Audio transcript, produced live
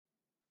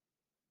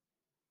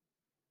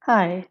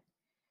Hi,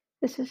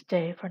 this is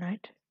Day for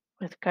Night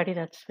with Guiding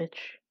That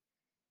Switch,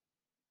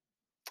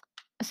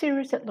 a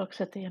series that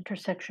looks at the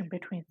intersection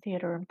between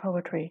theater and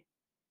poetry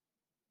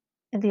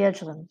in the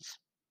edgelands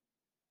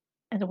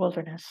and the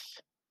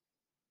wilderness.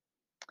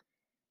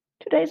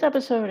 Today's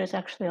episode is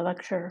actually a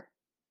lecture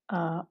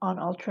on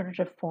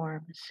alternative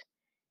forms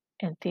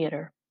in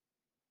theater.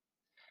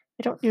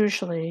 I don't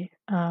usually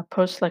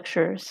post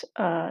lectures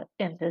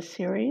in this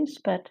series,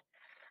 but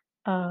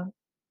uh,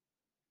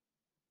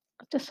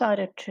 I've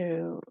decided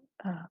to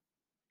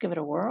give it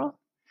a whirl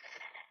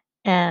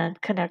and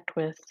connect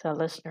with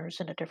listeners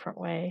in a different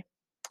way,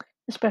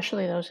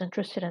 especially those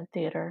interested in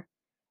theater.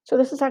 So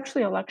this is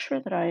actually a lecture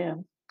that I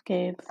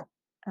gave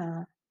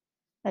uh,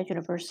 at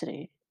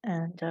university,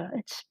 and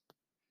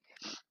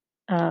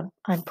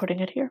I'm putting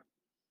it here.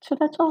 So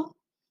that's all.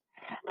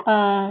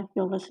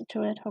 You'll listen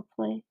to it.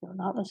 Hopefully, you'll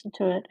not listen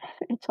to it.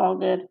 It's all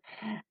good.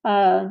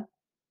 Uh,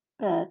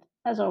 but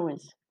as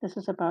always, this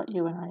is about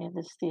you and I in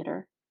this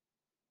theater.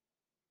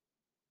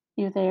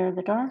 You there in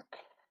the dark,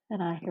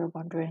 and I here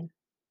wondering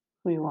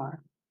who you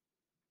are.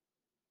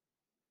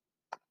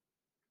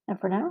 And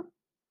for now,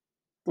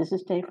 this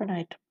is Day for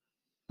Night.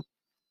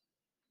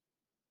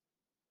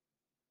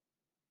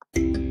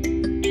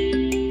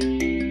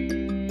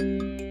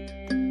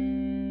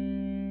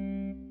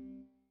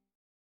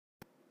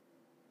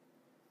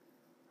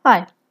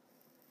 Hi,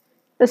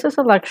 this is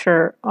a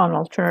lecture on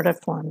alternative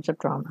forms of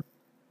drama.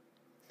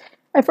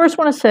 I first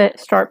want to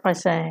start by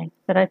saying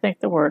that I think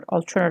the word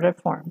alternative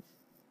forms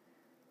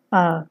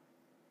uh,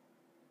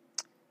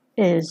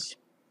 is,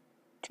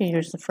 to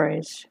use the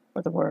phrase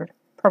or the word,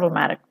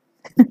 problematic.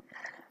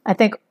 I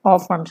think all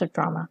forms of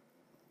drama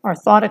are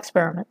thought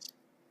experiments,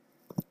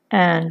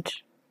 and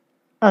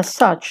as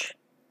such,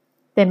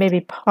 they may be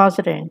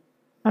positing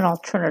an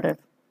alternative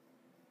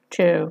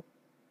to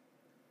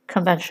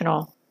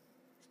conventional,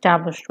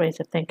 established ways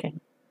of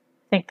thinking.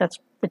 I think that's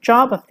the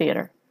job of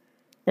theater,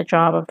 the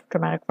job of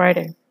dramatic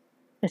writing,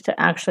 is to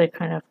actually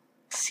kind of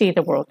see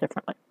the world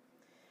differently.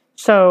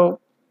 So,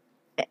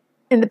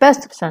 in the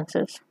best of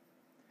senses,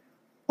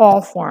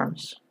 all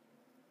forms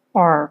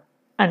are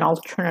an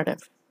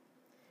alternative.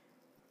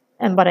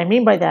 And what I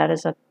mean by that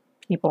is that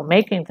people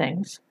making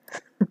things,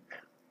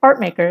 art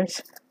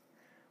makers,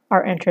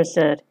 are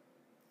interested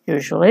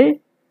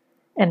usually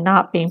in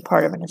not being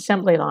part of an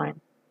assembly line,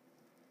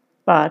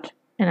 but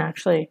in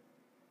actually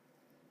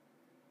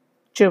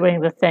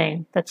doing the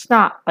thing that's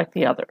not like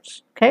the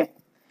others. Okay?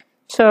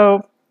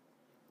 So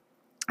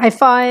I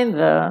find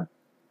the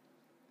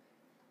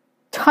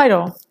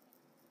title,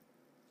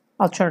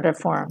 Alternative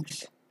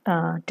Forms,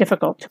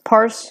 difficult to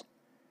parse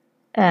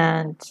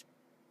and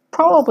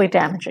probably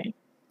damaging,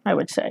 I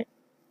would say.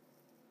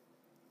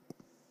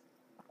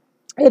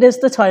 It is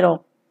the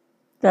title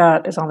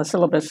that is on the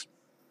syllabus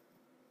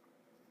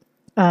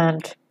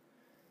and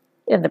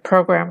in the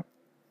program.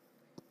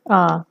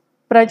 But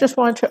I just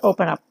wanted to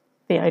open up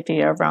the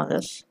idea around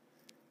this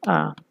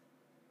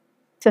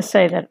to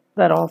say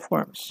that all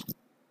forms,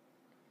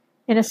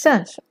 in a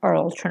sense, are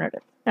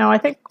alternative. Now, I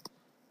think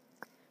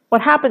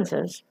what happens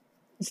is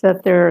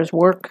that there's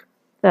work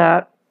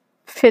that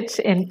fits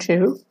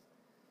into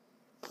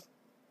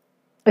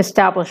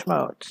established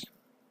modes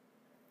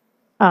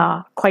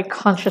quite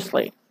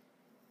consciously.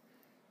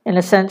 In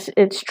a sense,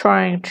 it's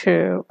trying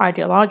to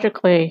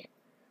ideologically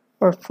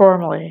or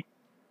formally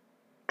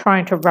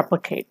trying to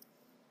replicate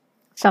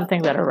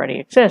something that already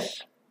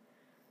exists.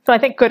 So I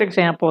think good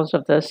examples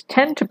of this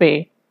tend to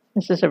be,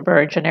 this is a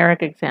very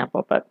generic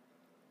example, but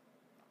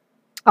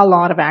a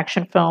lot of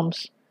action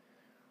films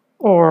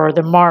or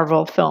the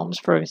Marvel films,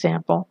 for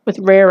example, with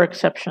rare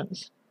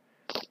exceptions,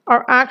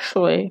 are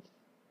actually,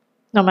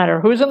 no matter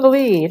who's in the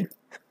lead,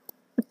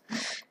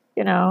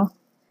 you know,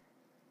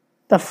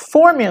 the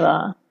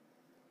formula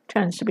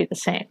tends to be the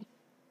same.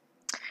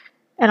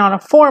 And on a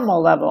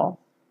formal level,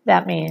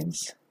 that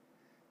means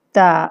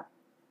that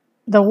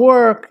the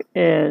work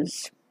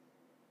is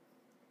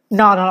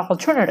not an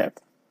alternative.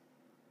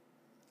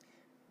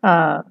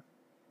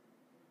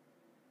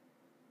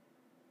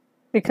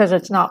 Because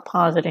it's not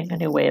positing a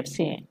new way of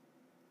seeing.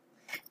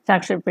 It's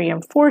actually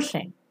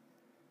reinforcing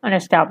an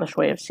established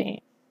way of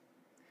seeing.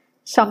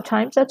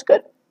 Sometimes that's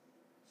good.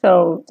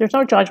 So there's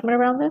no judgment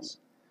around this.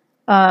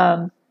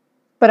 But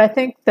I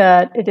think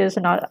that it is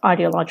an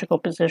ideological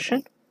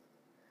position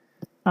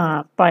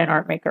by an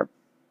art maker.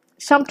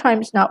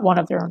 Sometimes not one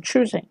of their own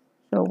choosing.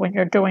 So when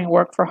you're doing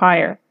work for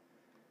hire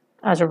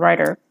as a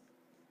writer,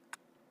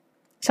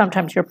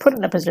 sometimes you're put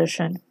in a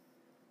position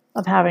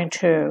of having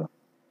to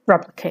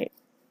replicate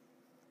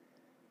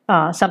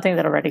something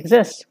that already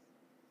exists.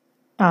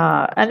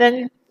 And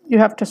then you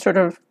have to sort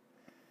of,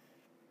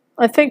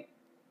 I think,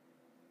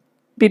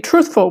 be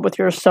truthful with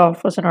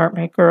yourself as an art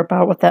maker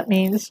about what that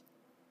means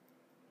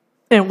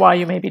and why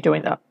you may be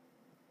doing that.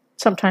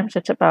 Sometimes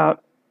it's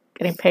about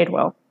getting paid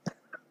well.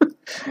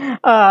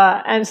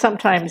 And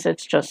sometimes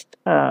it's just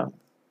the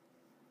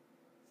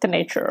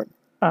nature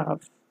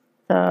of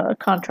the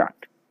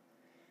contract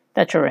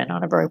that you're in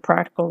on a very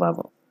practical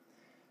level.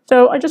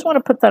 So I just want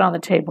to put that on the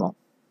table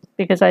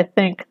because I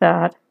think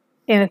that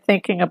in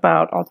thinking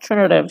about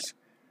alternatives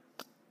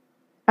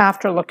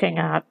after looking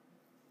at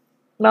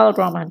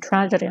melodrama and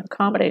tragedy and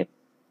comedy,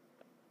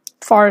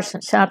 farce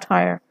and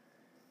satire,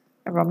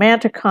 and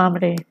romantic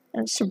comedy,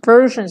 and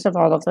subversions of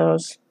all of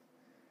those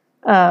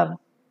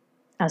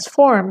as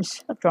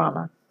forms of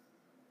drama,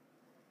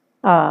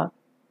 that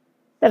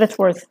it's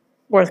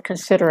worth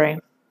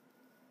considering.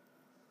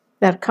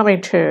 That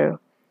coming to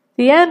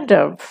the end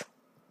of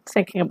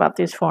thinking about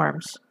these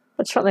forms,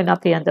 but certainly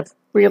not the end of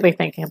really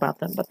thinking about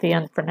them, but the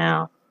end for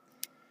now,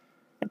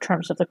 in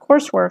terms of the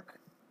coursework,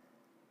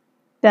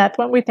 that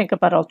when we think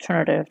about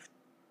alternative,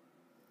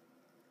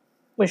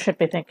 we should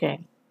be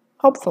thinking,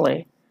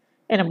 hopefully,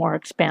 in a more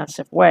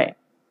expansive way.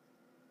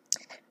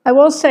 I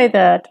will say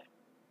that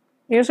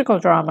musical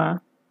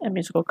drama and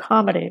musical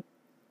comedy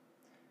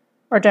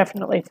are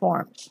definitely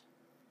forms,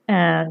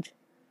 and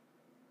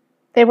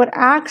they would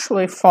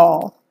actually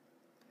fall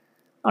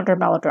under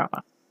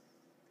melodrama,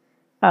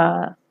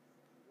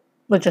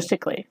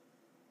 logistically.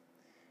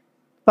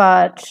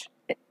 But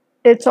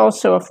it's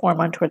also a form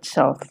unto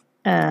itself,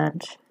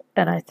 and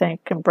I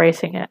think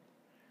embracing it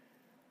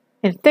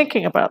in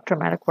thinking about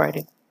dramatic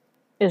writing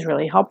is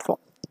really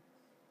helpful.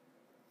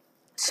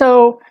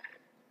 So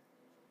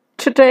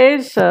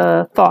today's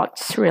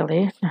thoughts,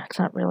 really, it's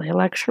not really a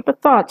lecture,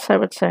 but thoughts, I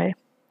would say,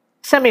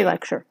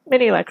 semi-lecture,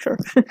 mini-lecture,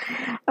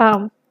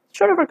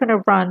 sort of are going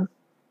to run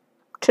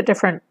to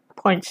different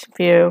points of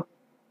view.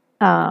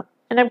 And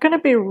I'm going to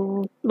be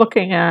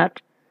looking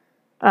at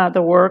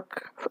the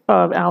work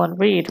of Alan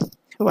Reed,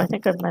 who I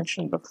think I've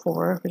mentioned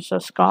before, who's a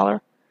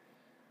scholar.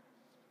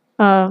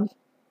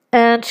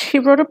 And he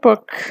wrote a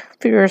book a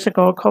few years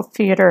ago called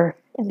Theater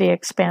in the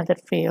Expanded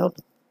Field,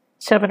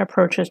 7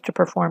 Approaches to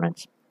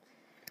Performance.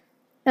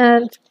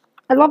 And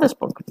I love this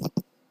book.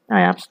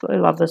 I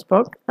absolutely love this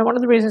book. And one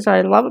of the reasons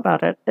I love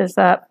about it is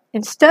that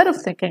instead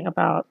of thinking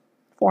about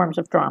forms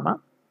of drama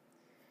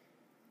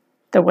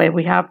the way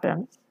we have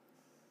been,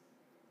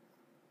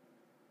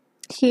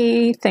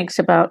 he thinks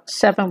about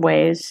 7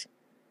 ways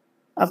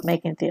of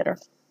making theater.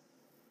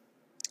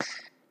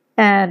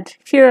 And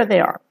here they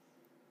are.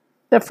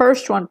 The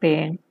first one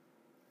being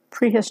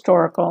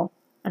prehistorical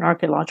and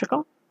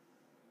archaeological.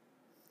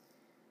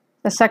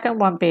 The second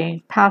one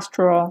being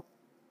pastoral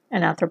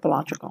and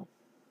anthropological.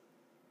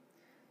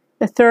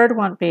 The third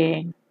one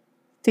being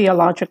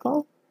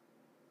theological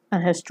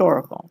and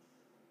historical.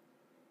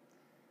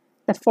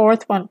 The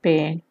fourth one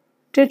being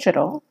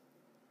digital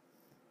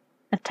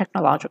and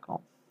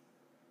technological.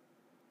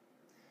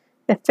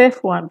 The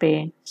fifth one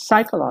being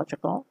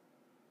psychological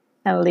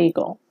and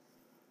legal.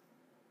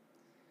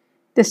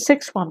 The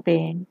sixth one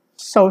being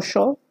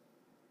social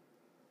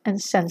and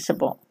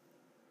sensible.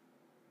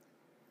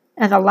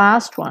 And the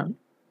last one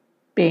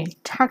being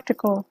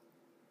tactical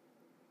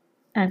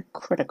and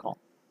critical.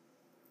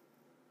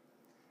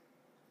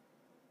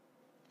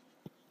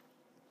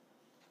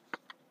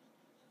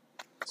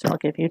 So I'll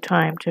give you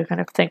time to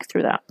kind of think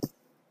through that.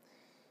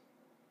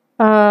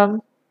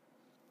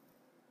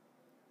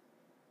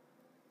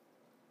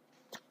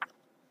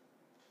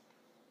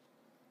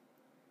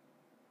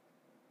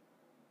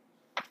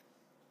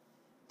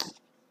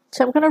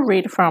 So I'm going to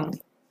read from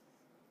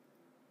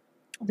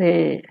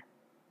the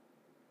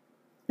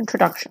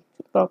introduction to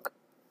the book,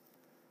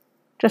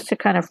 just to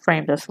kind of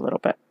frame this a little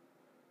bit.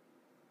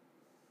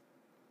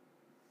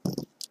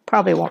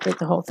 Probably won't read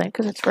the whole thing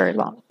because it's very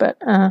long, but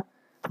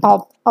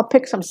I'll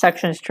pick some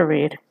sections to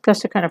read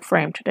just to kind of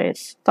frame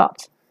today's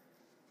thoughts.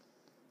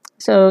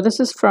 So this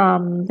is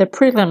from the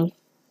prelim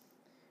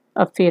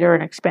of Theater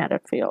in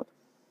Expanded Field.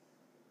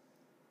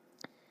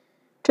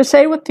 To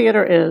say what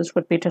theater is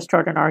would be to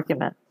start an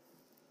argument.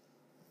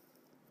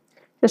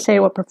 To say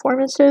what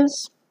performance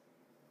is,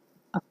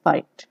 a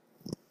fight.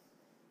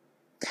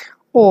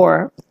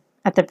 Or,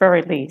 at the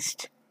very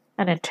least,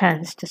 an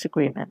intense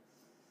disagreement.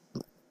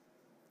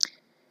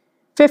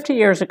 50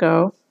 years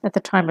ago, at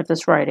the time of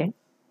this writing,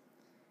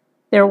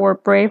 there were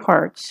brave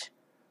hearts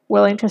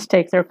willing to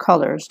stake their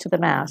colors to the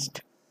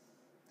mast.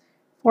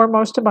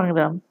 Foremost among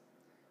them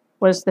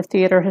was the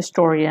theater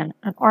historian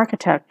and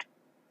architect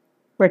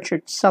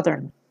Richard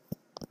Southern,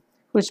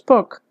 whose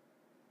book,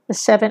 The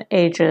 7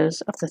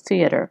 Ages of the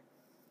Theater,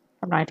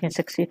 from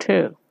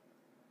 1962,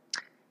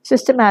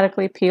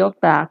 systematically peeled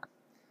back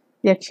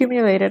the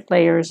accumulated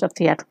layers of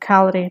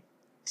theatricality,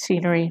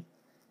 scenery,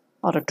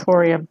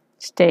 auditorium,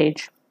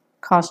 stage,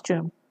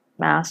 costume,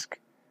 mask,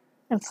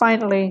 and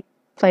finally,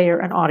 player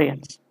and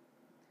audience,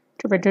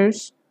 to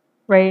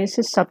raise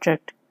his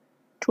subject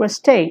to a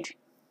state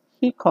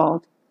he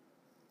called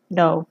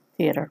no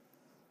theater,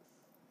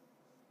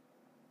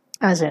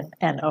 as in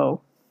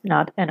N-O,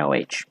 not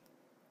N-O-H.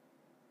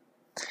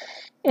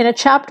 In a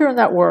chapter in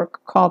that work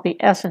called The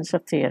Essence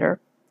of Theater,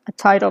 a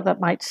title that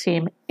might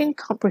seem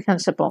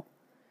incomprehensible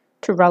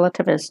to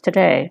relativists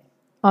today,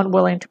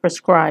 unwilling to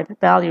prescribe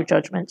value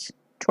judgments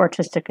to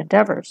artistic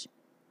endeavors,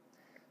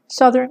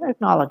 Southern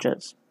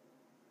acknowledges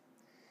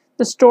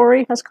the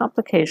story has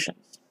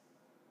complications.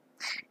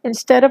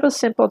 Instead of a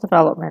simple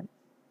development,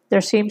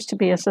 there seems to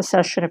be a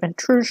succession of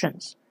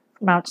intrusions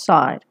from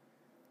outside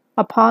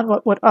upon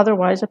what would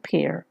otherwise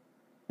appear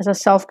as a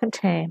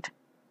self-contained,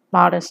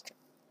 modest,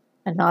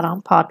 and not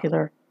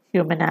unpopular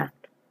human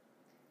act.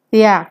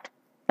 The act,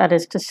 that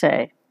is to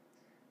say,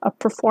 of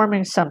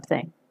performing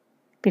something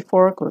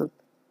before a group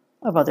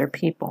of other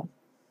people.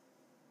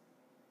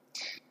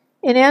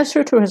 In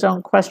answer to his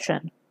own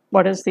question,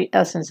 what is the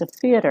essence of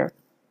theater?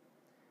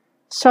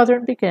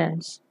 Southern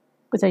begins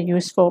with a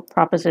useful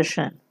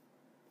proposition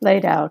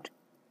laid out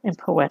in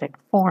poetic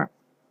form.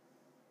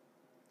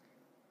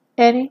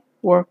 Any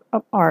work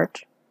of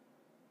art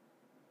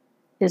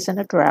is an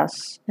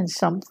address in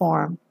some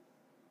form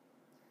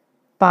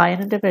by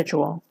an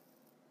individual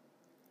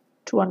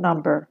to a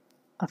number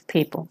of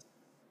people.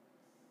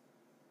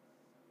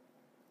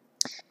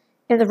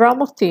 In the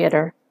realm of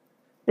theater,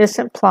 this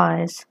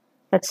implies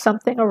that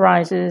something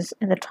arises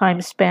in the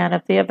time span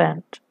of the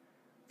event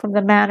from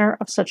the manner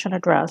of such an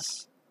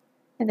address,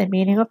 and the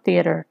meaning of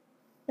theater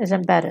is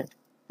embedded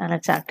and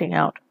it's acting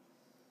out.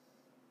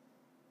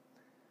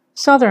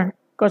 Southern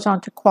goes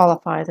on to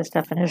qualify this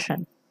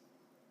definition.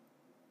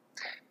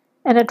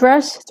 An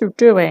address through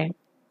doing,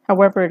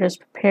 however it is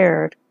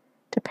prepared,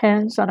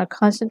 depends on a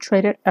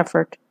concentrated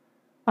effort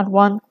on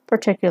one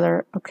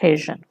particular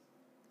occasion.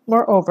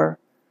 Moreover,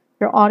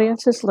 your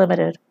audience is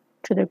limited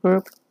to the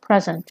group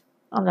present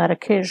on that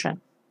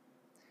occasion.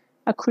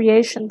 A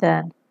creation,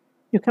 then,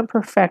 you can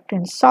perfect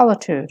in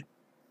solitude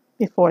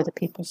before the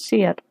people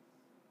see it.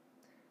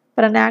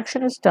 But an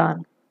action is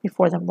done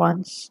before them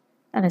once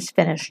and is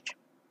finished.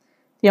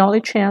 The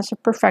only chance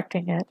of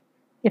perfecting it,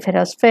 if it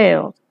has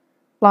failed,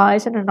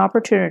 lies in an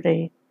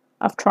opportunity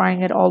of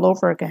trying it all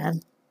over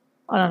again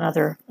on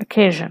another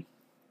occasion.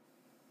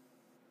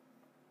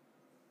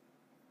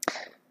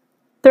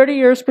 30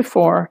 years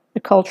before, the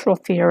cultural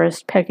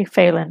theorist Peggy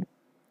Phelan,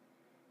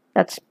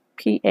 that's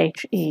Phelan,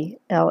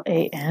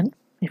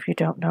 if you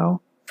don't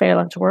know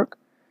Phelan's work,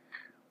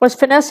 was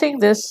finessing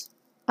this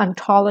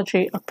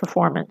ontology of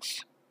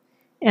performance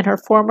in her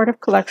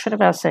formative collection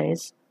of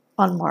essays,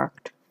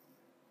 Unmarked,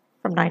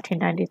 from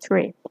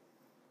 1993,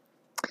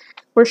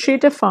 where she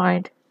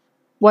defined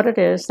what it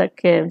is that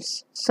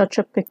gives such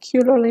a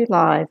peculiarly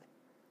live,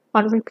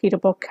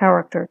 unrepeatable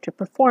character to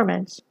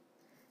performance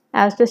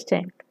as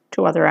distinct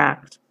to other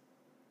acts.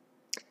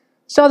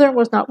 Southern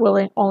was not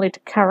willing only to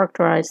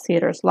characterize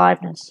theater's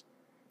liveness,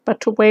 but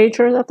to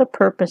wager that the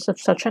purpose of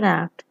such an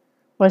act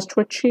was to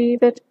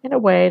achieve it in a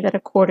way that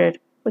accorded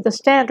with a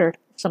standard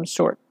of some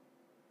sort.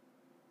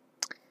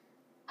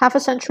 Half a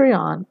century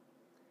on,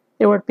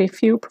 there would be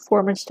few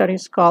performance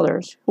studies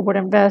scholars who would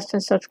invest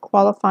in such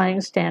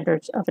qualifying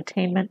standards of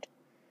attainment,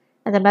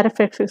 and the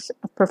metaphysics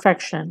of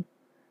perfection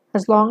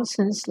has long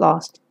since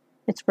lost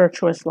its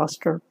virtuous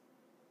luster.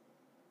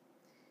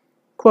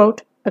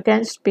 Quote,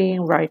 against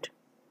being right,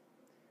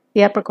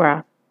 the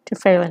epigraph to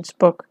Phelan's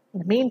book, in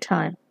the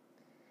meantime,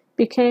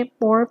 became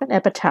more of an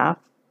epitaph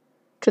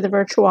to the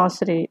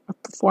virtuosity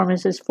of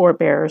performance's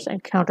forebears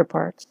and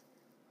counterparts,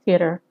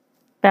 theater,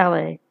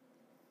 ballet,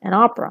 and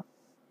opera.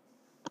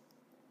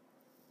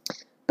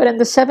 But in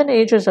the 7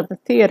 ages of the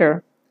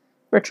theater,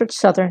 Richard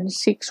Southern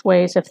seeks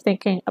ways of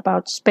thinking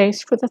about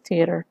space for the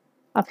theater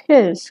of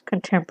his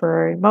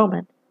contemporary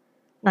moment,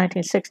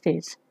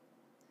 1960s.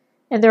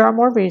 And there are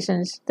more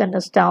reasons than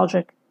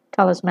nostalgic,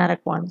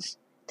 talismanic ones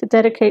to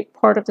dedicate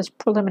part of this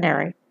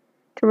preliminary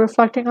to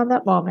reflecting on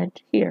that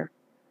moment here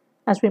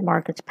as we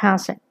mark its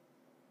passing.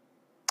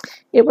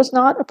 It was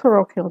not a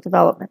parochial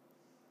development.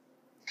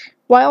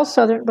 While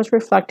Southern was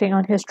reflecting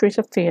on histories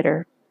of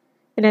theater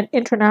in an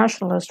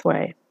internationalist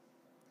way,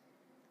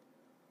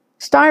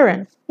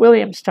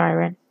 William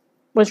Styron,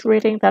 was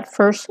reading that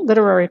first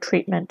literary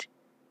treatment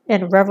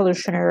in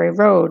Revolutionary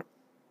Road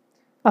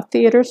of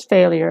theater's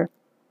failure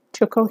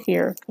to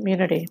cohere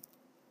community.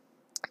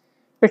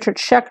 Richard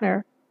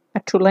Schechner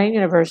at Tulane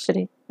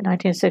University in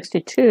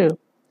 1962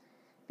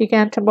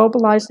 began to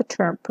mobilize the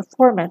term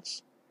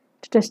performance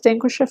to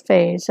distinguish a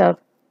phase of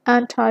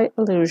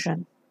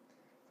anti-illusion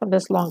from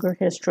this longer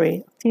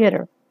history of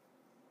theater.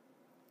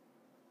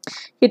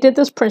 He did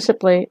this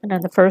principally, and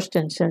in the first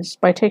instance,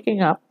 by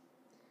taking up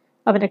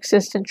of an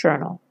existent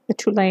journal, the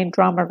Tulane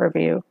Drama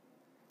Review,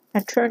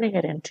 and turning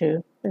it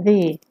into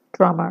the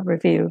Drama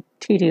Review,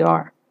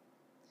 TDR,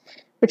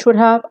 which would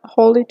have a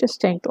wholly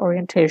distinct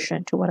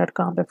orientation to what had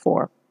gone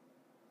before.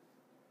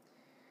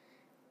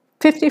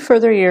 50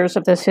 further years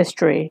of this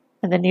history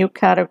and the new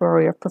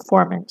category of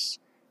performance,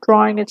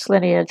 drawing its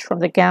lineage from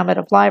the gamut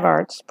of live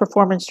arts,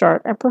 performance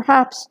art, and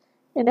perhaps,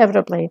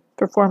 inevitably,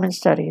 performance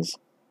studies,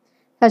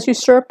 has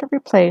usurped and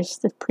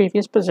replaced the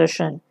previous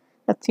position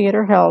that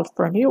theater held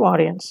for a new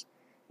audience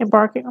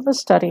embarking on the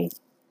study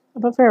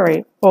of a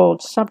very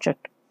old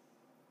subject.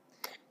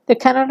 The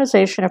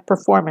canonization of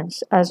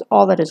performance as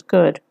all that is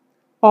good,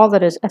 all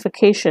that is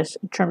efficacious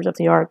in terms of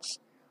the arts,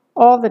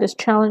 all that is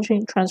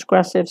challenging,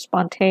 transgressive,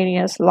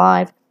 spontaneous,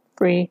 live,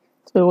 free,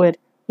 fluid,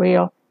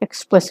 real,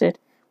 explicit,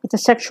 with the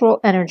sexual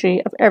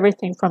energy of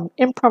everything from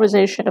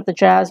improvisation of the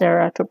jazz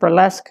era to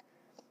burlesque,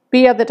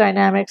 via the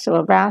dynamics of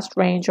a vast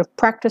range of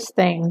practiced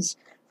things,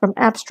 from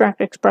abstract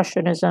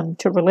expressionism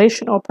to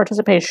relational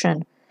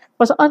participation,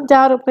 was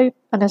undoubtedly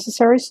a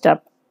necessary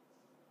step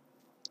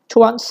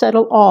to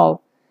unsettle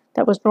all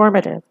that was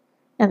normative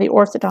and the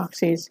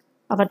orthodoxies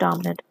of a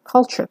dominant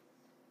culture.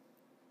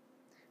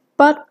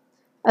 But,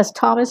 as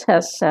Thomas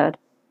Hess said,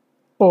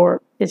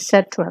 or is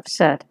said to have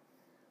said,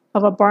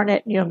 of a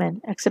Barnett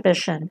Newman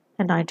exhibition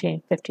in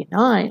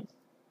 1959,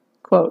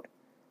 quote,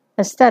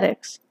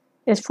 aesthetics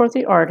is for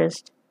the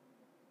artist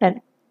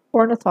and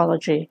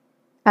ornithology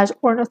as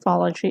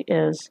ornithology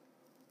is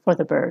for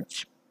the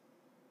birds.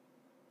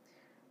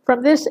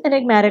 From this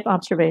enigmatic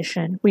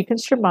observation, we can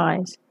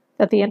surmise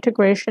that the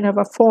integration of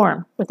a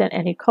form within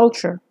any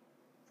culture,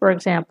 for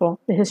example,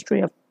 the history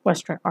of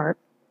Western art,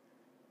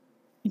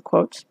 in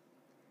quotes,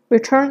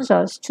 returns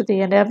us to the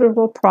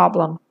inevitable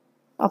problem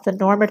of the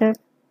normative,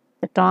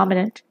 the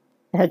dominant,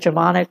 the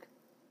hegemonic,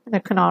 and the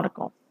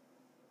canonical.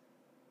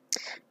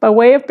 By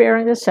way of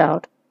bearing this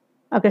out,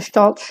 a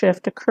gestalt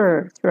shift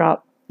occurred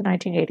throughout the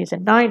 1980s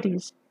and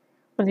 90s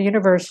when the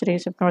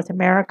universities of North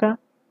America,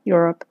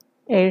 Europe,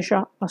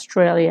 Asia,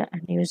 Australia,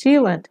 and New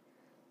Zealand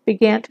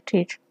began to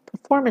teach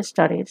performance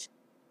studies,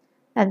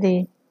 and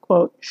the,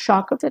 quote,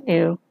 shock of the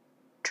new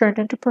turned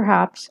into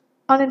perhaps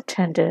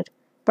unintended,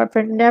 but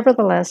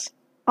nevertheless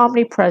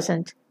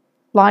omnipresent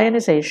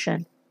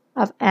lionization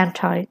of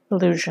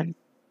anti-illusion.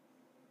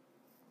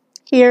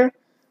 Here,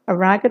 a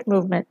ragged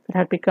movement that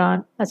had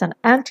begun as an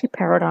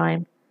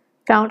anti-paradigm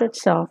found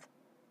itself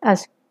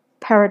as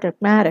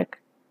paradigmatic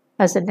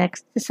as the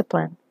next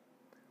discipline,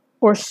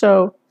 or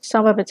so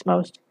some of its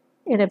most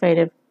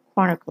innovative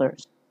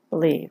chroniclers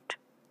believed.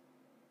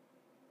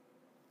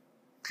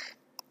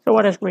 So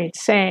what is Reid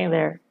saying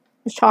there?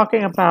 He's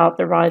talking about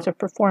the rise of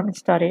performance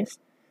studies,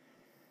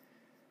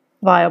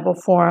 viable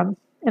form,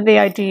 and the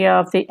idea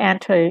of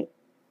the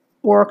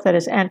work that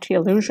is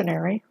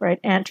anti-illusionary, right,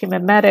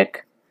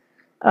 anti-mimetic,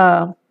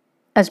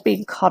 as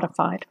being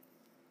codified,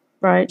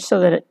 right, so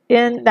that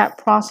in that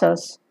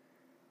process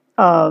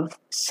of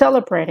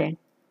celebrating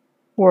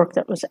work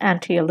that was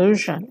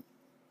anti-illusion,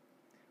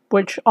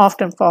 which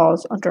often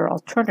falls under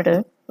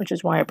alternative, which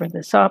is why I bring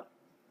this up,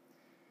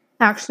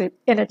 actually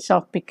in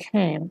itself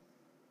became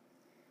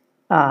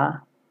a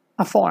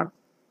form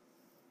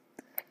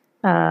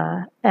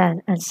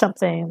and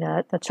something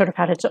that sort of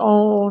had its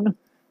own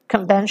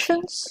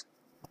conventions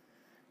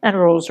and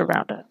rules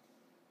around it.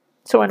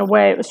 So in a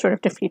way, it was sort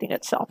of defeating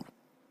itself.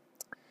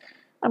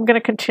 I'm going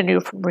to continue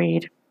from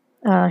Reid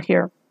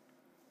here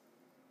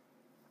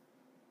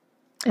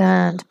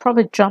and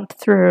probably jump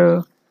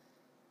through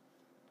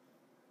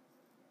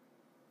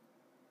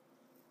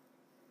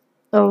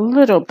a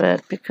little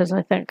bit because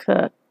I think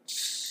that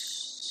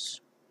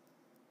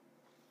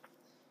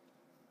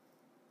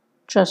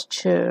just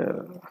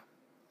to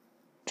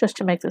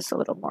make this a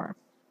little more.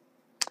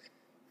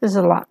 This is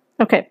a lot.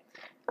 Okay.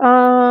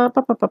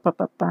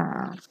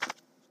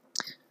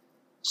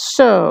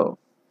 So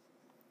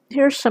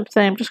here's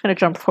something. I'm just going to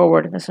jump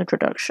forward in this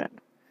introduction.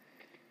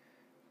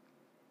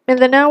 In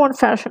the now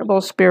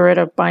unfashionable spirit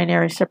of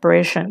binary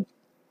separation,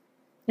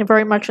 and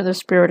very much in the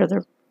spirit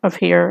of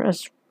here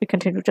as we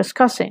continue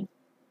discussing,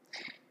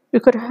 we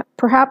could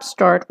perhaps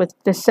start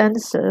with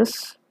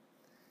dissensus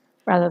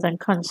rather than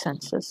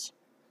consensus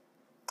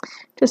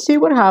to see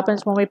what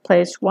happens when we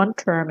place one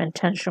term in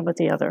tension with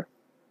the other.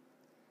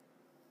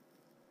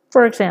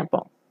 For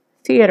example,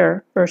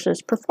 theater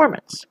versus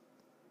performance.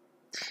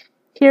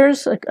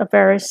 Here's a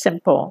very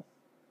simple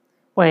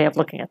way of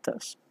looking at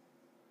this.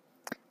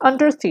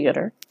 Under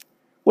theater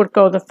would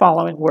go the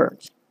following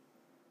words: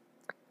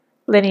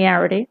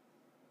 linearity,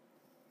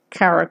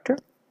 character,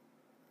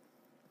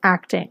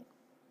 acting,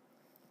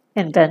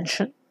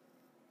 invention,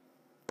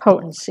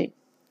 potency.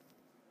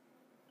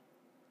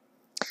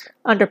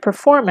 Under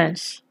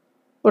performance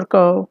would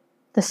go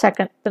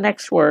the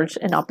next words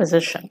in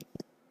opposition.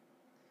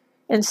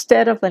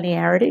 Instead of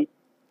linearity,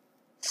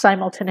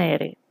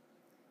 simultaneity.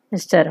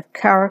 Instead of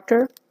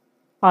character,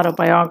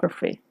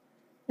 autobiography.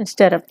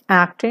 Instead of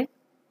acting,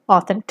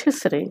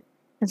 authenticity.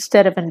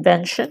 Instead of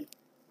invention,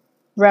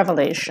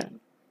 revelation.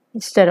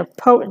 Instead of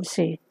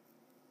potency,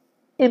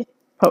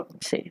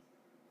 impotency.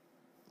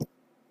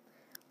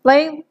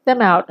 Laying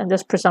them out in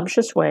this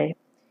presumptuous way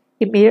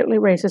immediately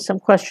raises some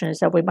questions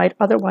that we might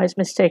otherwise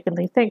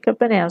mistakenly think have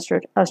been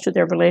answered as to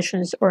their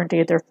relations or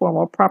indeed their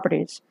formal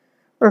properties,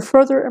 or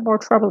further and more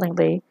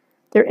troublingly,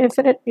 their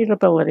infinite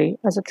mutability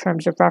as a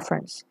terms of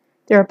reference,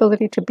 their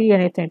ability to be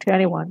anything to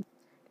anyone,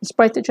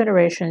 despite the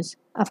generations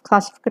of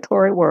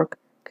classificatory work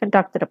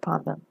conducted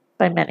upon them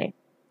by many.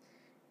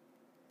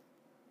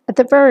 At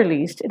the very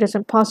least, it is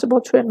impossible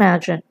to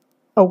imagine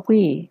a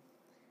we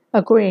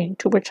agreeing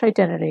to which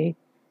identity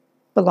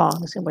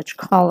belongs in which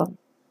column.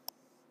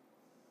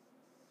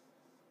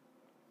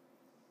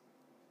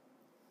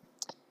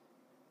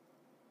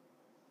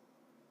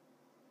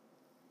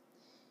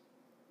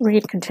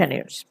 Reid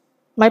continues,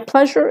 my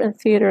pleasure in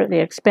theater,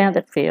 the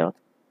expanded field,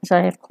 as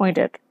I have coined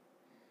it,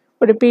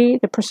 would it be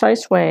the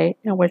precise way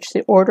in which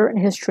the order and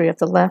history of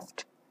the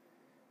left,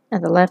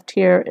 and the left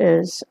here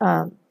is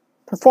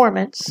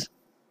performance,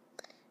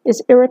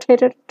 is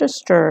irritated and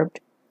disturbed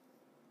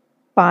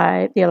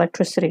by the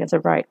electricity of the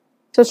right.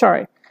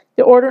 The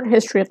order and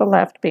history of the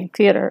left, being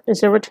theater,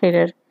 is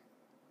irritated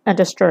and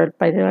disturbed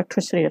by the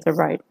electricity of the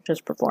right, which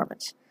is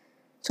performance.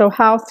 So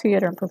how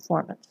theater and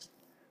performance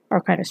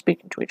are kind of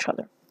speaking to each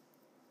other.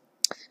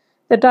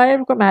 The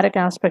diagrammatic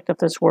aspect of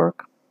this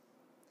work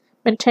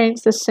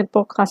maintains this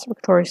simple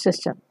classificatory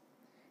system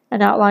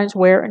and outlines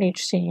where in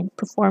each scene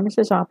performance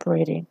is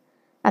operating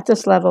at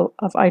this level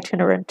of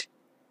itinerant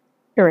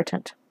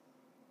irritant.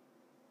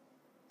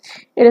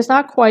 It is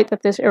not quite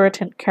that this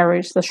irritant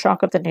carries the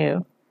shock of the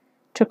new,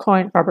 to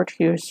coin Robert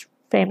Hughes'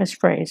 famous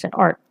phrase in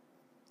art,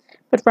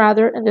 but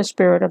rather in the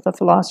spirit of the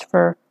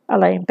philosopher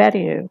Alain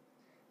Badiou,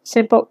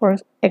 simple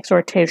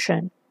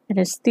exhortation in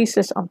his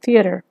thesis on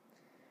theater,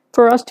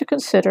 for us to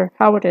consider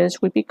how it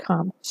is we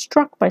become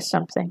struck by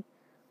something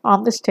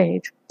on the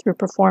stage through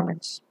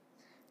performance,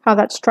 how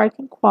that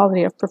striking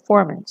quality of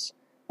performance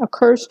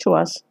occurs to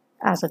us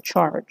as a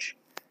charge.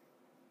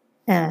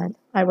 And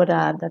I would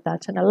add that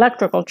that's an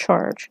electrical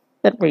charge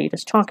that Reid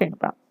is talking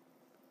about.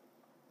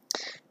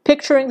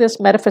 Picturing this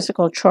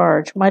metaphysical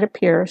charge might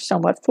appear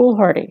somewhat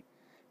foolhardy,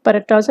 but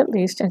it does at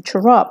least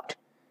interrupt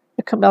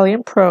the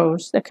chameleon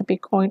prose that can be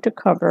coined to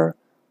cover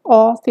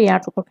all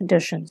theatrical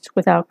conditions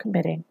without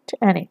committing to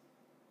any.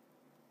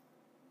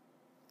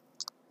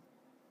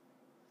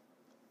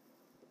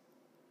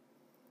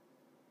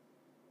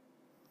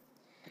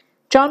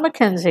 John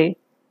Mackenzie,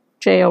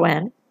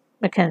 Jon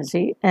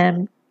Mackenzie,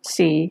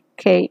 Mckenzie,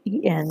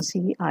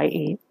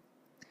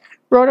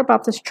 wrote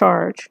about this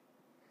charge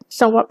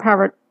somewhat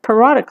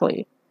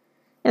parodically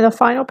in the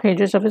final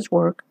pages of his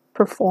work,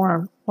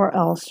 Perform or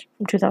Else,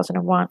 from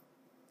 2001,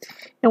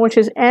 in which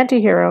his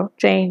antihero,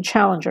 Jane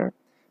Challenger,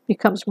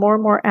 becomes more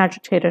and more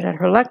agitated at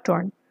her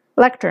lectern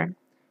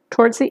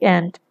towards the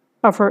end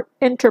of her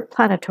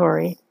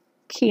interplanetary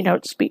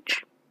keynote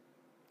speech.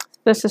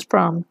 This is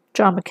from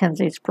John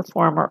Mackenzie's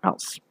Perform or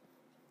Else.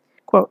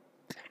 Quote,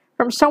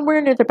 "From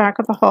somewhere near the back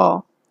of the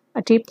hall,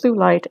 a deep blue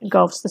light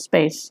engulfs the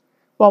space,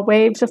 while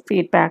waves of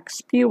feedback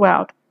spew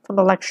out from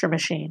the lecture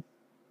machine.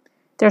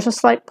 There's a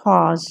slight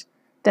pause,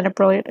 then a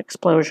brilliant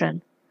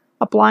explosion,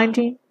 a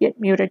blinding yet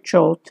muted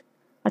jolt,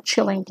 a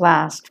chilling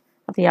blast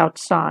of the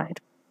outside."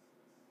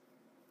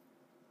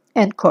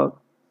 End quote.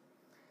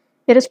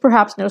 It is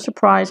perhaps no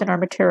surprise in our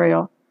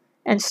material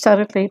and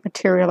studiedly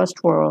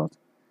materialist world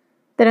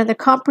that in the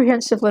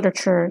comprehensive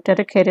literature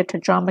dedicated to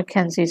John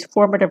Mackenzie's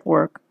formative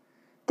work,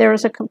 there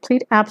is a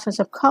complete absence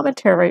of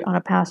commentary on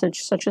a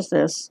passage such as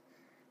this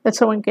that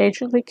so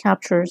engagingly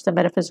captures the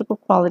metaphysical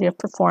quality of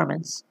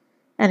performance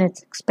and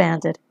its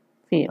expanded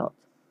field.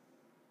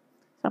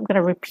 So I'm going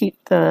to repeat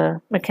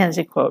the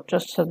Mackenzie quote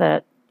just so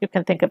that you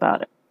can think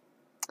about it.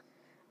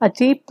 "A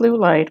deep blue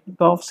light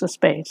engulfs the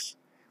space,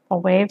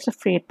 while waves of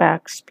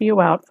feedback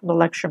spew out from the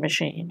lecture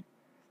machine.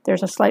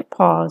 There's a slight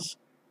pause,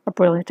 a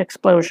brilliant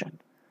explosion,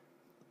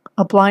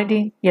 a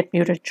blinding yet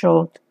muted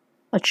jolt,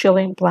 a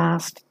chilling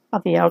blast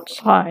of the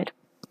outside."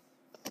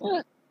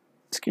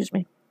 Excuse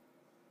me.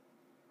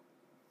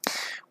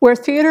 Where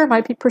theater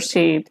might be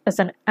perceived as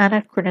an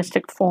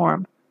anachronistic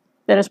form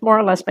that is more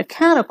or less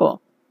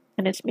mechanical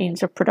in its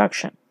means of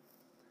production,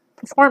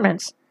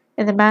 performance,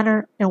 in the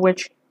manner in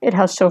which it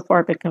has so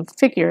far been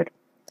configured,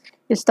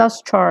 is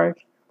thus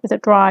charged with a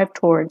drive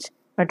towards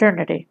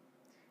modernity,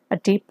 a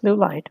deep blue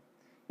light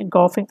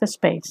engulfing the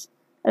space,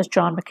 as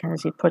John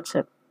Mackenzie puts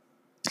it.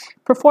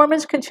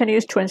 Performance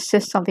continues to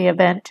insist on the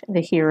event in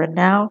the here and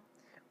now,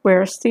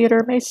 whereas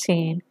theater may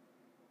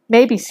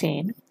be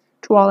seen,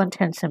 to all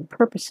intents and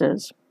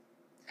purposes,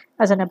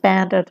 as an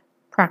abandoned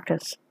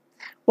practice,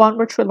 one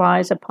which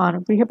relies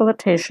upon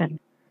rehabilitation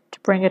to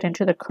bring it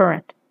into the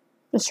current,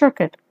 the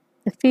circuit,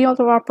 the field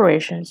of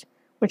operations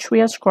which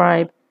we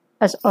ascribe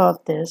as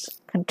of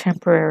this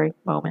contemporary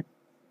moment.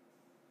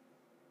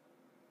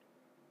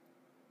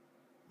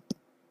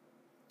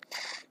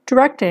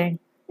 Directing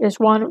is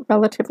one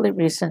relatively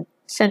recent,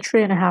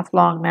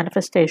 century-and-a-half-long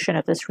manifestation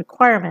of this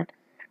requirement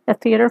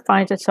that theater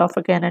finds itself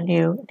again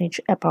anew in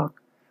each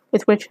epoch,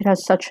 with which it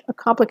has such a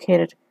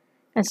complicated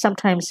and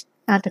sometimes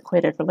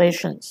antiquated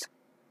relations.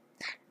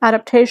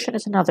 Adaptation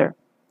is another.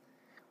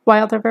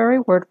 While the very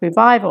word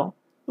revival,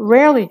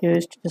 rarely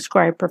used to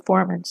describe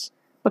performance,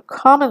 but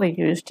commonly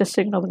used to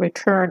signal the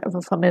return of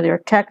a familiar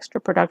text or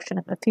production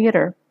in the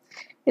theater,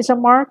 is a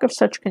mark of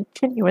such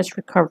continuous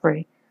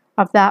recovery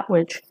of that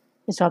which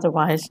is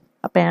otherwise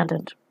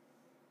abandoned.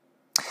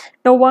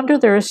 No wonder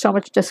there is so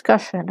much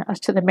discussion as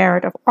to the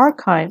merit of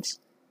archives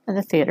in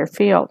the theater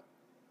field.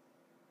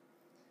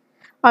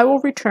 I will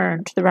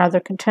return to the rather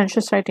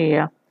contentious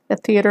idea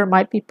that theater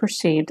might be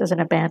perceived as an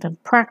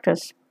abandoned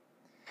practice,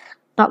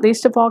 not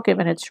least of all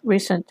given its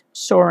recent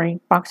soaring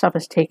box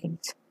office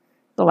takings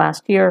the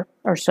last year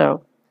or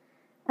so,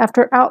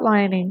 after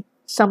outlining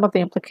some of the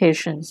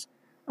implications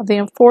of the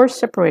enforced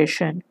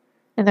separation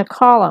in the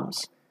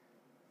columns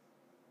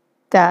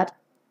that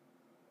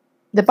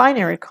the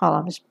binary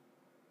columns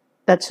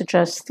that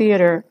suggest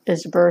theater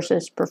is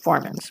versus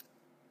performance.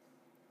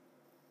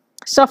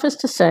 Suffice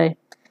to say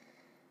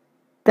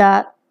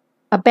that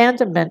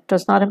abandonment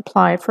does not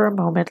imply for a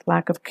moment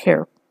lack of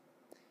care.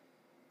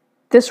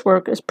 This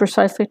work is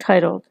precisely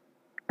titled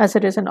as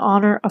it is in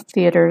honor of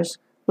theater's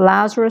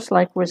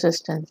Lazarus-like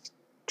resistance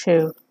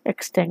to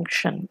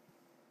extinction.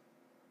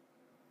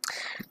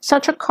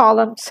 Such a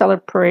column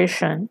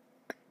celebration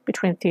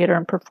between theater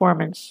and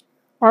performance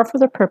are for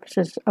the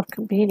purposes of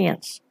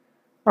convenience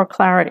or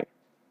clarity,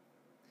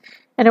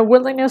 and a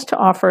willingness to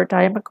offer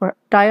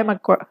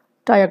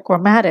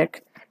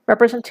diagrammatic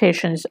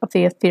representations of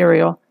the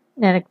ethereal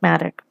and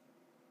enigmatic.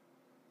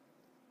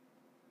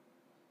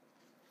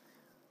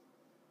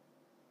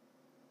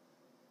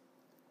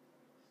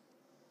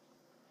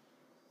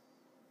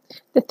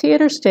 The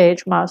theater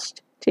stage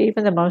must, to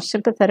even the most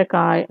sympathetic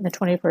eye in the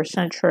 21st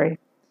century,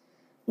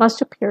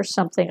 must appear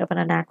something of an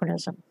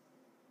anachronism.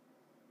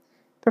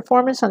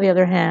 Performance, on the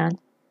other hand,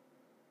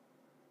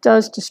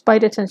 does,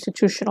 despite its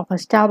institutional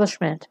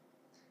establishment,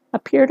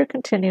 appear to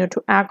continue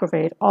to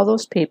aggravate all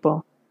those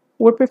people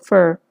who would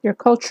prefer your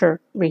culture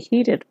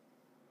reheated.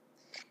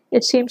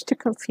 It seems to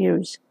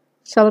confuse,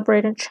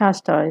 celebrate, and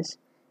chastise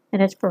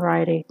in its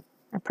variety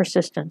and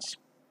persistence.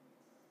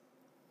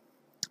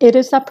 It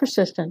is that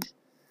persistence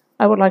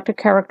I would like to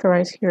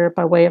characterize here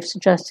by way of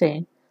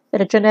suggesting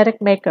that a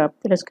genetic makeup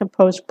that is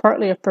composed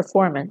partly of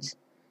performance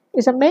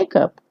is a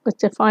makeup with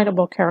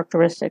definable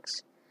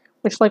characteristics,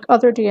 which, like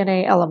other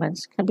DNA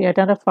elements, can be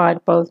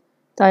identified both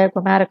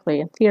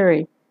diagrammatically in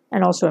theory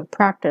and also in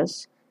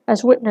practice,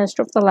 as witnessed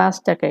over the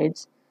last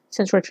decades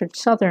since Richard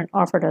Southern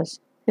offered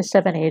us his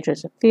 7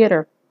 Ages of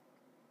Theater.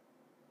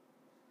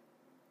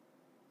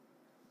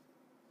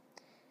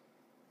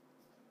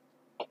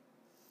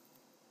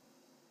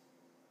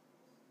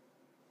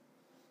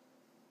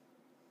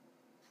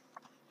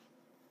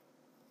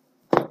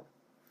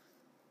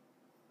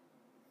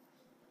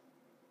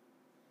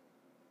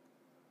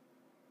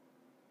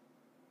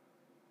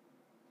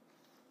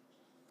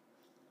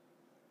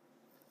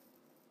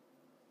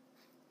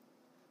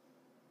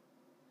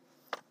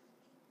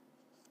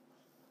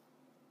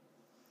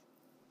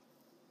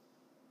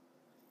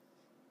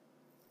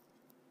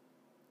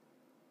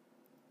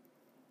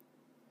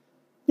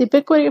 The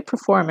ubiquity of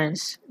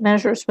performance,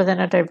 measures within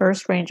a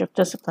diverse range of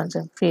disciplines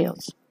and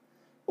fields,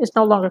 is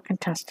no longer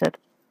contested,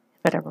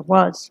 if it ever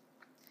was.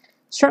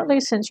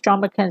 Certainly since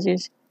John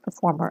Mackenzie's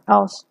Perform or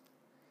Else,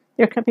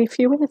 there can be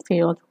few in the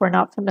field who are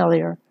not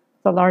familiar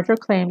with the larger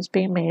claims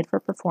being made for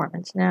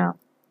performance now.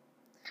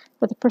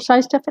 But the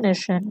precise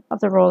definition of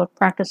the role of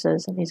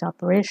practices in these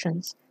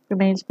operations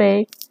remains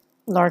vague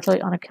and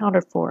largely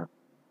unaccounted for.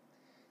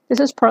 This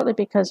is partly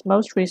because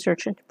most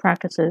research into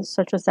practices,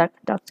 such as that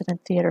conducted in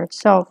theater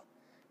itself,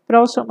 but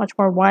also much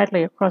more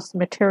widely across the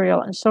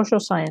material and social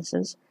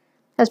sciences,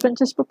 has been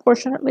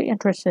disproportionately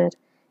interested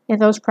in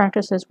those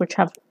practices which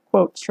have,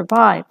 quote,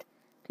 survived,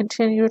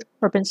 continued,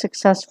 or been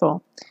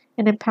successful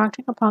in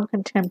impacting upon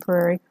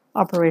contemporary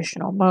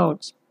operational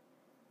modes.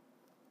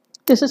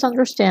 This is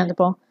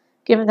understandable,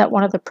 given that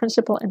one of the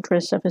principal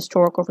interests of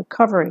historical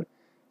recovery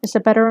is the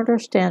better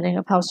understanding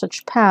of how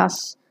such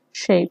pasts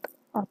shape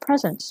our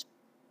presents.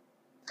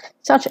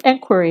 Such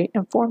enquiry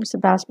informs the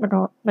vast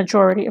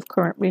majority of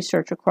current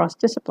research across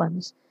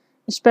disciplines,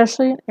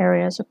 especially in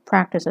areas of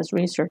practice as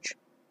research,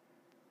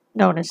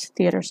 known as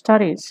theater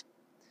studies,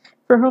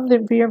 for whom the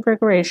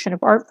reinvigoration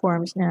of art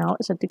forms now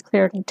is a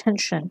declared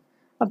intention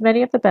of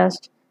many of the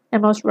best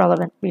and most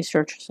relevant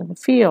researchers in the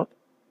field.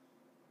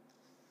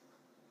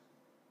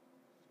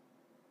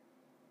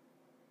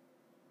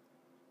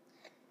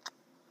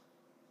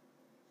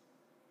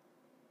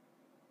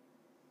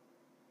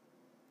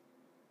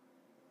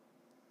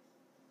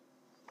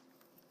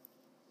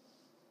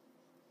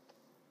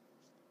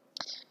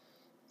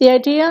 The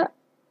idea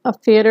of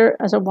theater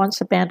as a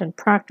once abandoned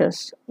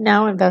practice,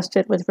 now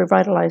invested with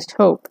revitalized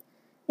hope,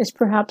 is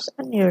perhaps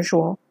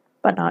unusual,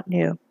 but not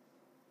new.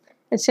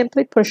 It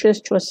simply pushes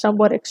to a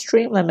somewhat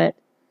extreme limit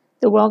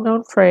the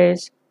well-known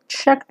phrase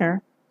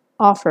Schechner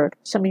offered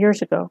some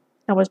years ago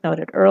and was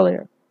noted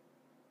earlier.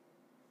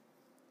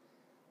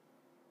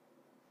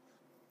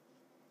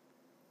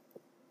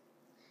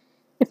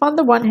 If on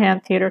the one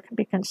hand theater can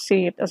be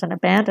conceived as an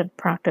abandoned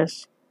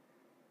practice,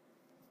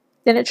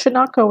 then it should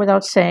not go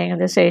without saying in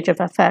this age of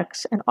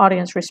effects and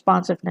audience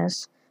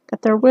responsiveness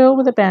that there will,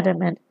 with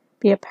abandonment,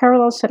 be a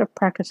parallel set of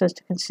practices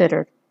to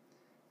consider,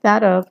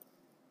 that of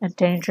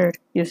endangered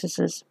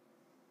usages.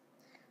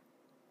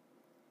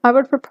 I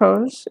would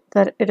propose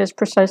that it is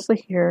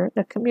precisely here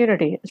that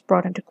community is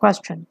brought into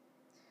question.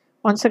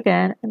 Once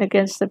again, and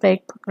against the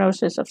vague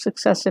prognosis of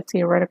successive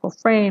theoretical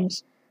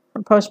frames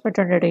from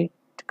postmodernity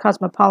to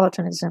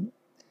cosmopolitanism,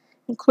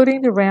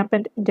 including the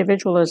rampant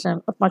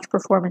individualism of much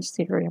performance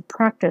theory and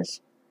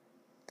practice,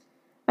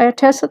 I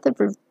attest that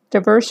the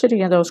diversity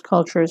in those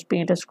cultures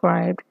being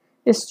described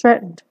is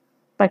threatened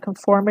by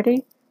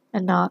conformity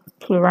and not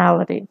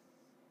plurality.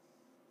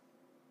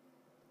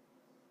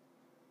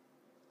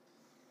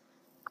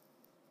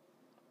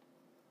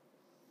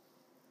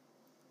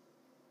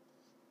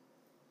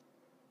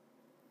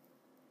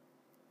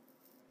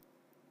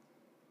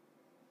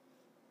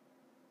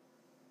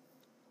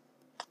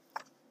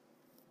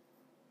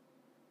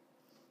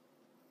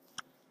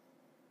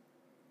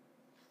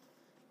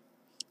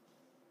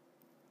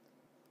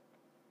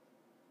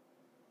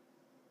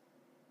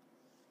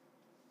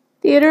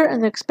 Theater in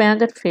the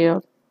expanded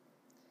field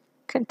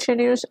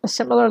continues a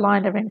similar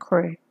line of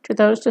inquiry to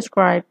those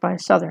described by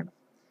Southern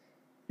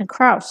and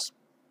Krauss,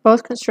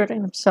 both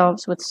concerning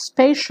themselves with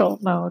spatial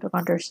mode of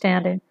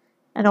understanding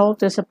an old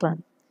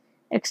discipline,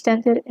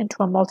 extended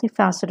into a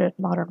multifaceted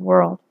modern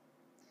world.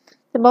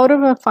 The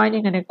motive of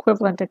finding an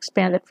equivalent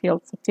expanded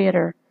field for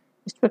theater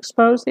is to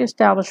expose the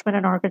establishment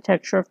and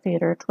architecture of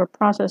theater to a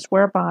process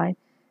whereby,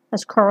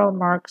 as Karl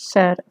Marx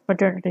said of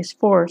modernity's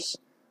force,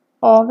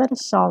 all that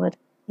is solid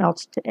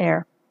melts to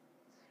air.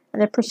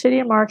 And the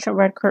Proscenium Arch and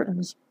Red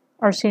Curtains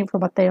are seen for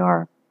what they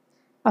are,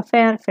 a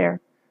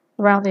fanfare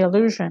around the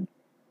illusion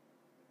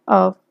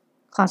of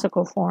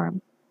classical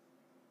form.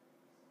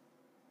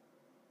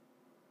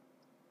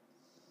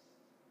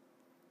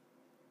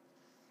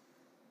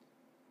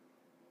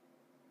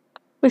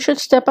 We should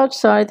step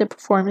outside the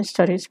performance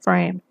studies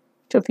frame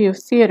to view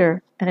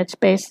theater and its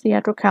base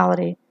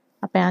theatricality,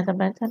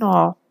 abandonment and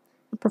all,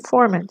 and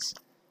performance,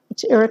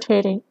 its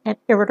irritating and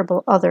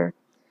irritable other,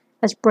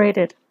 as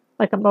braided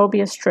like a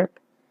Mobius strip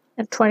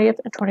in 20th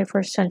and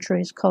 21st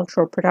centuries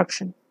cultural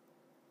production.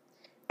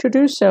 To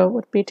do so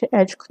would be to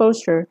edge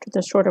closer to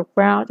the sort of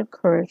ground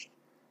encouraged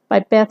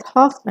by Beth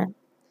Hoffman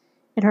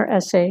in her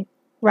essay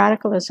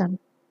Radicalism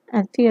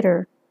and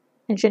Theater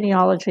and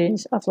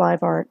Genealogies of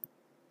Live Art.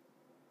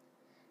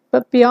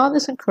 But beyond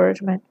this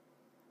encouragement,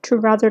 two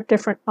rather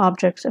different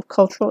objects of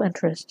cultural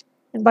interest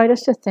invite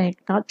us to think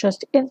not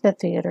just in the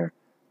theater,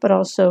 but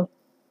also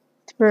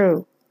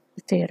through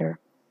the theater.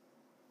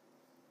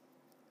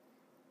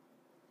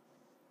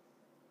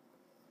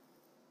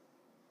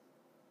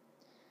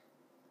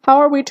 How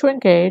are we to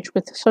engage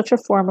with such a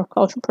form of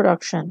cultural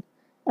production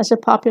as a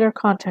popular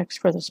context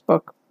for this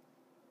book?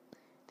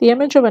 The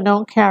image of a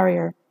known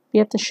carrier, be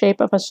it the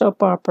shape of a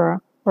soap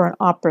opera or an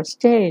opera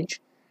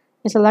stage,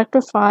 is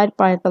electrified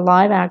by the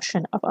live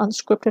action of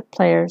unscripted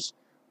players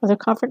or the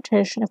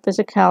confrontation of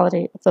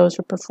physicality of those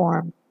who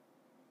perform.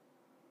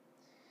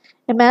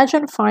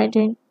 Imagine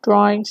finding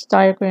drawings,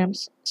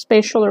 diagrams,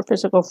 spatial or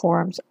physical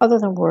forms other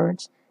than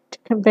words to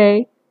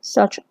convey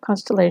such a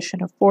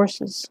constellation of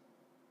forces.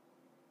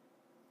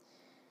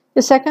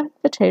 The second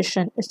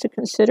invitation is to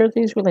consider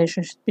these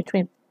relationships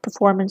between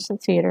performance and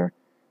theater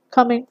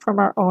coming from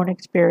our own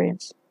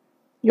experience,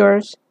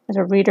 yours as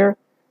a reader,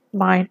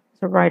 mine as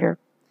a writer,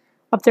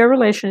 of their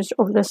relations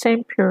over the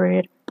same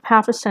period of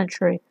half a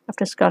century of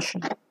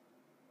discussion.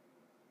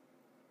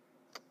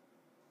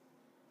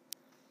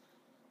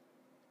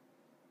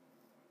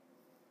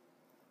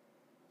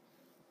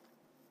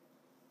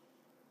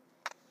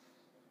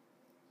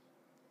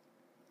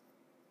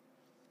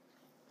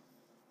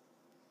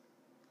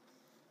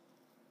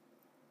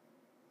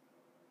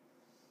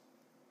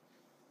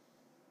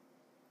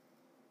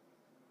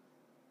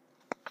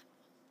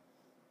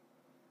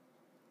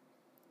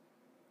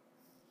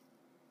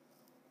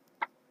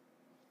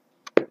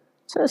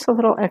 So it's a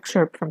little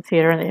excerpt from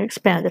Theater in the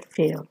Expanded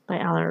Field by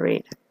Alan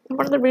Reed. And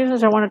one of the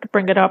reasons I wanted to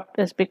bring it up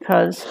is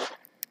because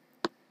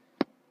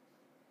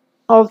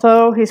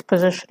although he's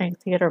positioning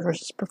theater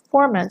versus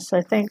performance,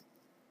 I think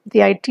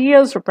the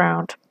ideas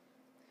around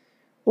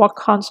what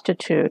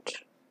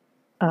constitute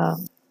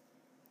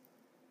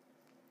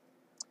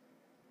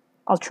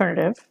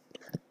alternative,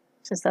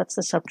 since that's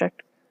the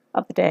subject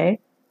of the day,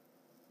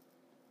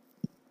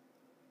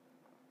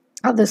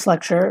 of this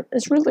lecture,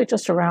 is really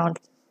just around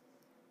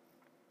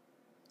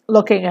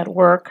looking at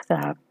work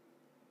that,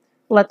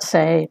 let's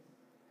say,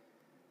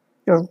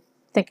 you're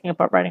thinking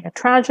about writing a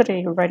tragedy,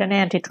 you write an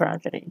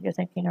anti-tragedy. You're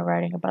thinking of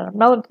writing about a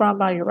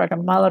melodrama, you write a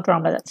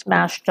melodrama that's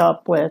mashed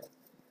up with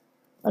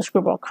a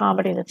screwball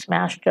comedy that's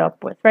mashed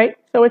up with, right?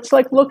 So it's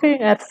like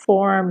looking at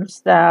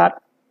forms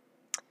that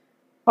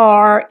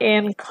are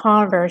in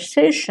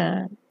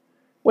conversation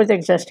with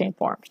existing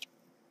forms,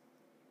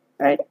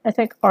 right? I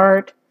think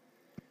art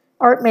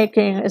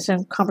making is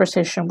in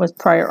conversation with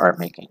prior art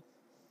making.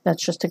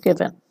 That's just a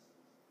given.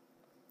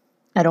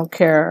 I don't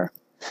care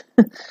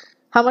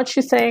how much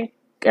you think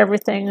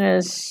everything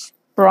is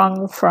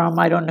sprung from,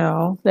 I don't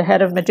know, the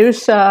head of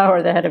Medusa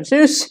or the head of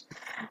Zeus,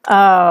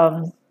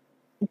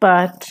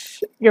 but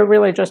you're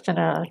really just in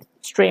a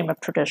stream of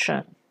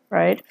tradition,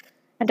 right?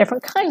 And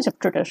different kinds of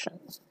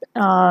traditions,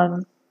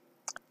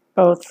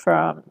 both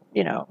from,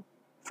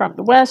 from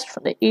the West,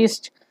 from the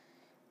East,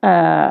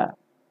 from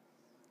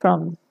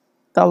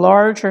the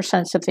larger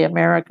sense of the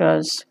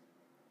Americas,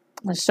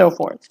 and so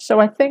forth.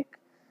 So I think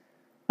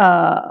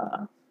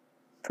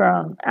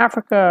from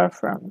Africa,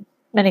 from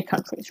many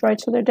countries, right?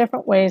 So there are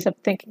different ways of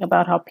thinking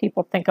about how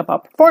people think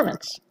about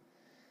performance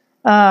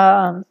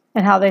and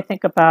how they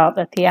think about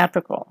the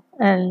theatrical.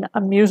 And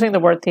I'm using the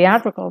word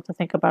theatrical to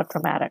think about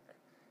dramatic.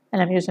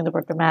 And I'm using the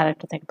word dramatic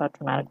to think about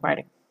dramatic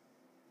writing.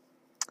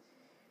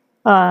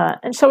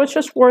 And so it's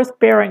just worth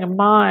bearing in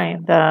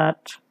mind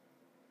that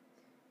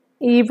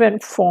even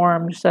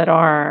forms that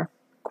are,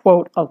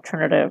 quote,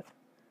 alternative,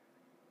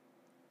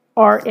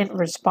 are in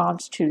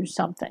response to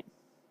something.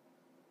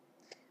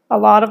 A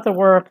lot of the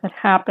work that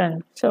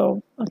happened,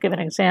 so I'll give an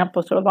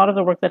example. So a lot of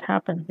the work that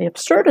happened in the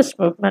absurdist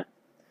movement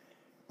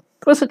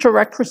was a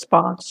direct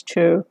response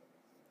to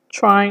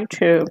trying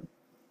to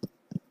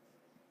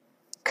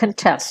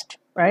contest,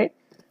 right?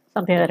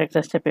 Something that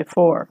existed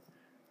before.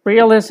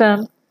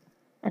 Realism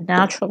and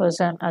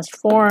naturalism as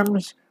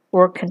forms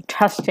were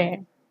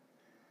contesting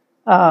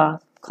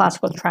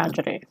classical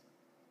tragedy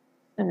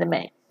in the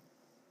main,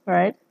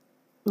 right?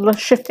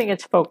 Shifting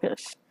its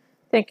focus,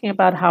 thinking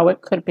about how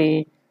it could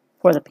be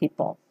for the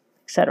people,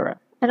 etc.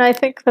 And I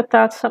think that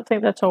that's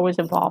something that's always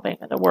evolving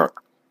in the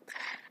work,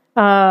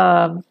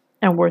 and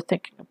worth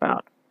thinking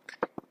about.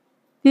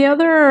 The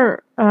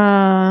other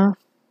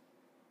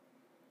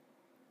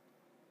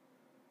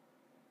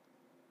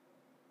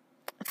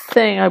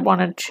thing I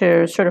wanted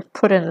to sort of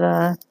put in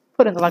the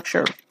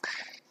lecture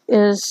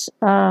is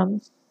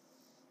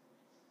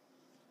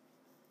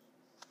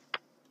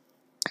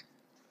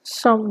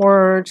some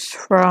words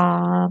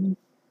from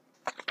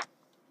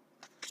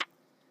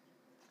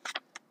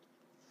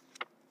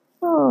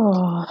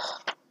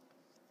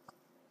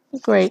the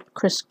great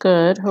Chris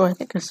Good, who I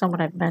think is someone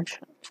I've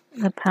mentioned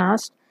in the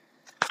past.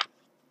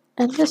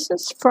 And this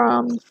is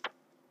from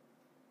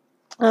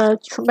a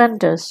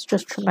tremendous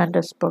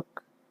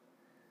book.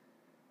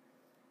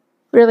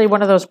 Really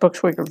one of those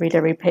books where you read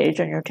every page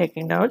and you're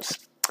taking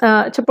notes.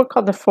 It's a book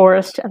called The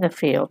Forest and the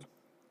Field,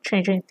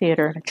 Changing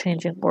Theater in a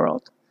Changing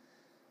World.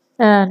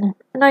 And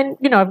I,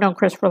 I've known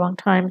Chris for a long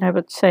time, and I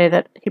would say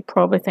that he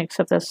probably thinks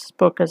of this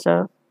book as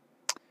a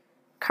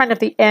kind of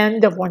the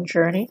end of one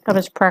journey of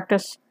his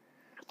practice,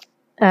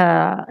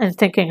 and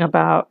thinking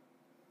about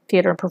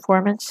theater and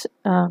performance,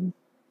 and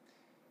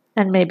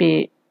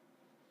maybe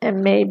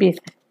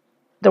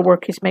the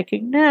work he's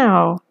making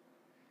now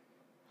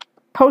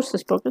post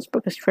this book. This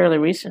book is fairly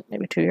recent,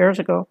 maybe 2 years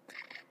ago.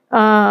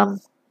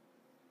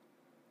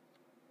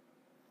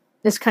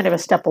 Is kind of a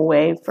step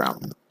away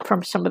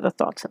from some of the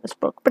thoughts in this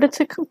book, but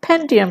it's a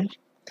compendium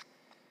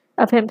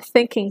of him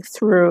thinking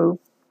through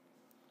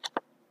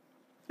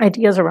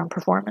ideas around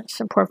performance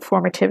and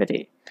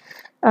performativity.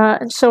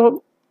 And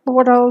so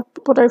what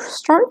I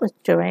start with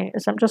doing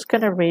is I'm just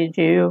going to read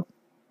you,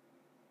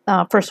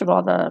 first of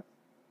all, the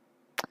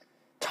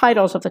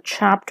titles of the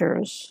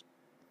chapters.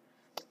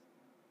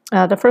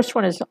 The first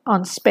one is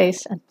on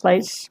space and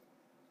place.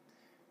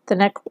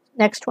 The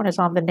next one is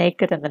on the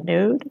naked and the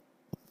nude.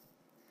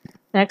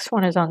 Next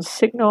one is on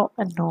signal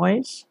and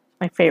noise.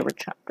 My favorite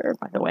chapter,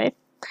 by the way.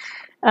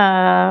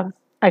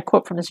 I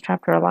quote from this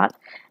chapter a lot.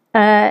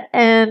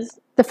 And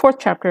the fourth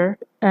chapter,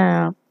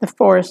 the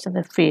forest and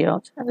the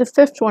field. And the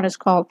fifth one is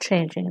called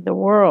Changing the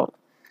World.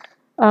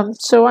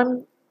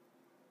 So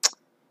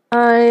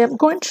I am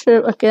going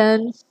to,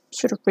 again,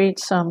 sort of read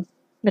some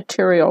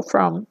material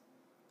from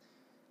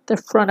the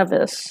front of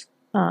this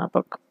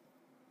book,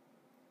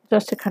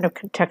 just to kind of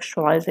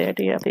contextualize the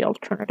idea of the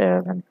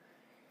alternative and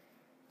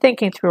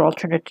thinking through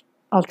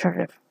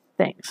alternative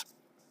things.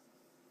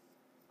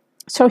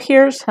 So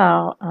here's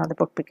how the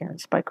book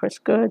begins, by Chris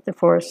Good, The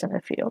Forest and the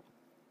Field.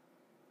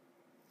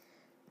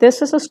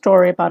 This is a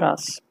story about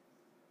us,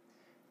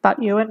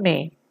 about you and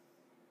me,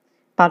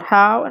 about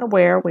how and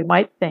where we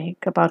might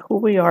think about who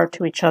we are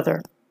to each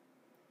other,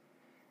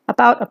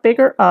 about a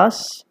bigger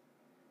us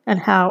and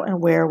how and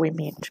where we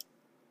meet,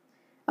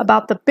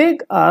 about the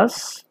big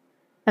us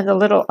and the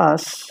little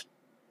us,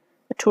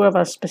 the two of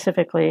us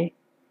specifically,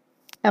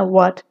 and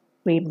what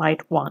we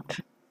might want.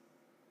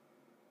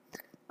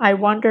 I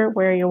wonder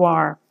where you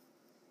are.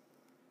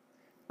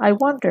 I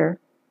wonder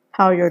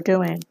how you're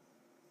doing.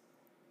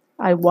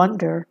 I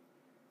wonder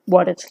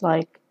what it's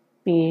like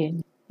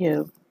being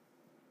you.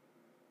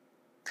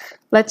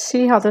 Let's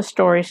see how the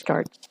story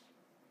starts.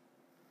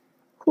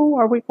 Who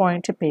are we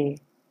going to be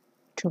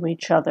to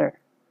each other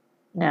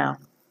now?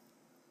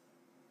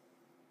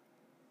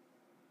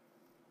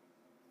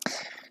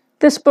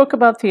 This book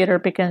about theater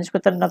begins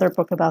with another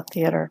book about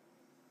theater.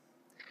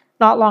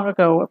 Not long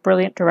ago, a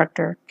brilliant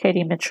director,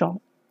 Katie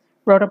Mitchell,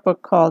 wrote a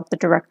book called The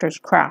Director's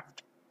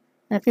Craft.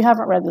 And if you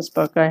haven't read this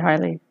book, I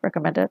highly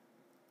recommend it.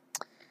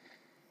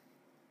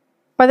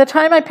 By the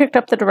time I picked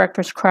up The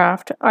Director's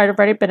Craft, I'd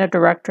already been a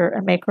director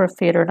and maker of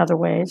theater in other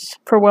ways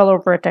for well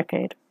over a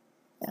decade.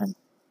 And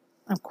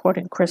I'm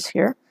quoting Chris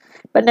here.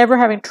 But never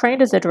having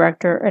trained as a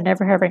director and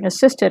never having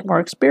assisted more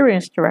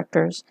experienced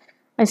directors,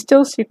 I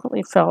still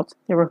secretly felt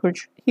there were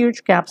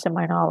huge gaps in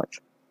my knowledge.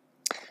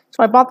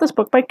 So I bought this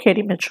book by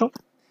Katie Mitchell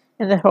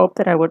in the hope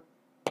that I would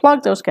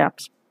plug those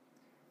gaps.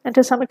 And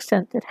to some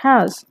extent it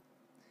has,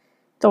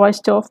 though I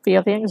still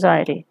feel the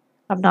anxiety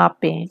of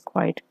not being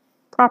quite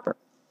proper.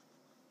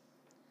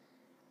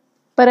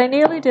 But I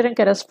nearly didn't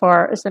get as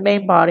far as the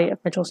main body of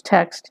Mitchell's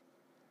text.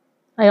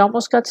 I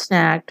almost got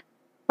snagged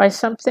by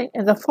something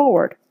in the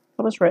foreword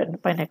that was written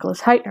by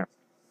Nicholas Hytner.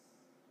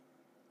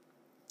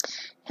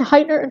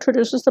 Hytner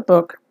introduces the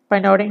book by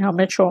noting how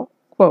Mitchell,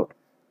 quote,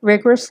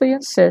 rigorously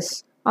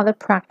insists on the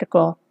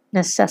practical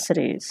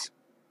necessities,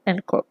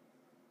 end quote.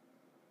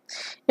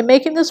 In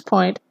making this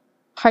point,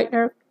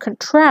 Hytner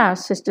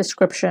contrasts his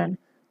description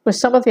with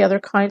some of the other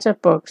kinds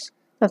of books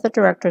that The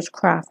Director's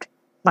Craft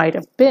might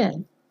have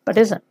been, but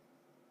isn't.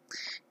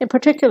 In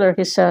particular,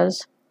 he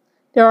says,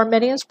 there are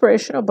many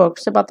inspirational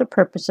books about the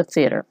purpose of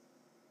theater,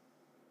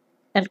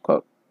 end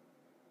quote.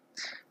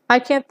 I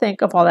can't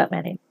think of all that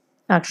many,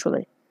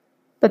 actually.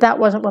 But that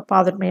wasn't what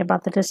bothered me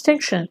about the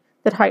distinction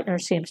that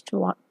Heitner seems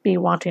to be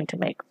wanting to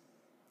make.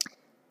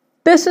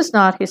 This is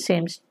not, he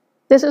seems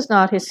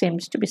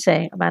to be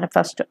saying, a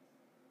manifesto.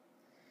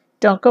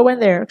 Don't go in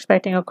there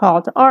expecting a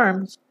call to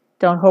arms.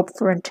 Don't hope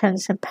for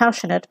intense and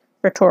passionate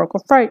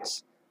rhetorical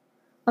fights.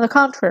 On the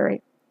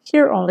contrary,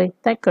 here only,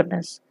 thank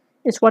goodness,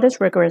 is what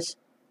is rigorous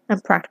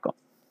and practical.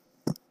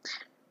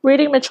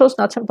 Reading Mitchell's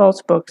nuts and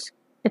bolts books,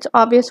 it's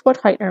obvious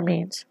what Heitner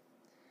means,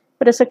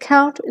 but his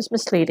account is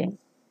misleading.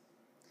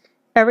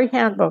 Every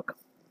handbook,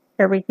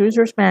 every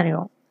user's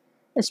manual,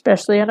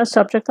 especially on a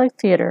subject like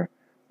theater,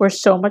 where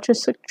so much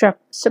is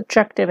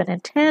subjective and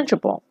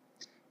intangible,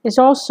 is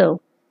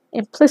also,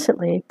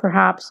 implicitly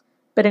perhaps,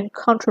 but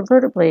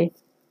incontrovertibly,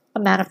 a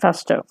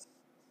manifesto.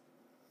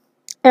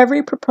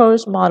 Every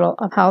proposed model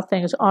of how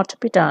things ought to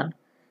be done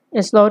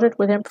is loaded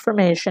with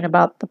information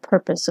about the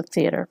purpose of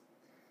theater,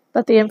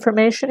 but the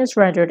information is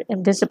rendered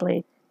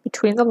invisibly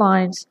between the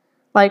lines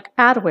like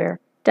adware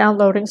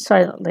downloading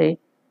silently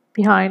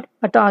behind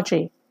a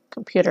dodgy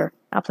computer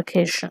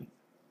application.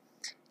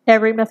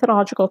 Every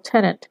methodological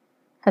tenet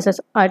has its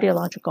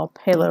ideological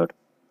payload,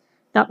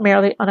 not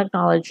merely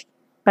unacknowledged,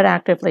 but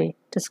actively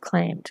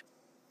disclaimed.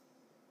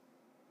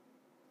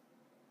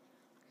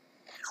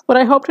 What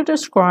I hope to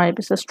describe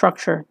is a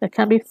structure that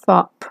can be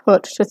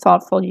put to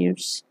thoughtful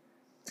use.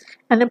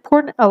 An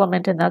important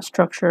element in that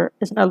structure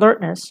is an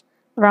alertness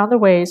around the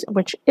ways in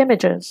which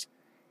images,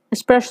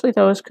 especially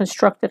those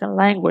constructed in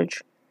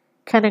language,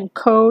 can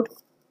encode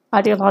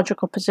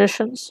ideological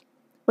positions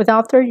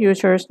without their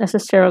users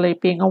necessarily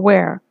being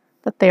aware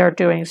that they are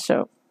doing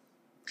so.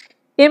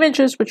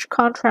 Images which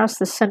contrast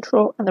the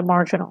central and the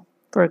marginal,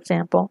 for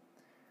example,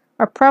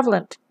 are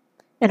prevalent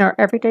in our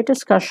everyday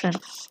discussion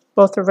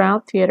both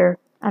around theater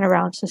and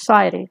around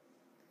society.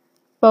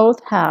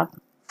 Both have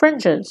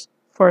fringes,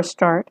 for a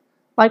start.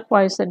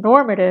 Likewise, the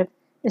normative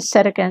is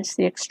set against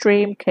the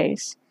extreme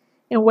case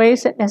in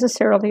ways that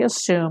necessarily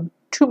assume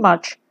too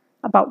much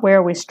about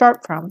where we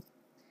start from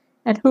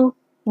and who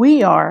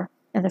we are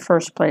in the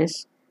first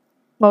place,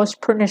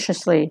 most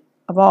perniciously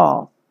of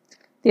all.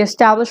 The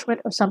establishment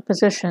of some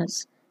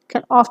positions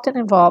can often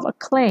involve a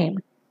claim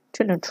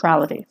to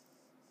neutrality.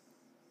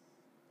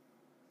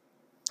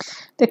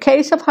 The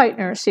case of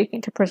Heitner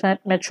seeking to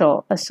present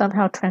Mitchell as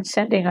somehow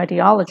transcending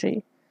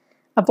ideology,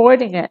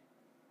 avoiding it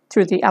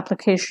through the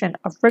application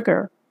of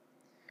rigor,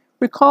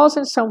 recalls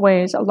in some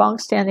ways a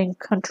long-standing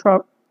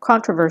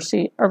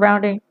controversy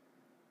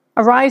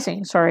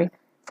arising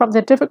from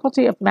the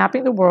difficulty of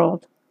mapping the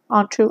world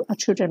onto a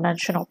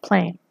two-dimensional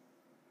plane.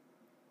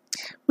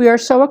 We are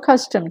so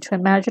accustomed to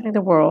imagining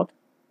the world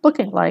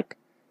looking like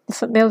the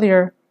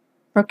familiar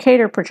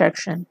Mercator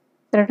projection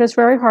that it is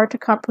very hard to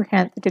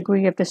comprehend the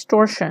degree of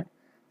distortion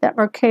that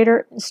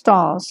Mercator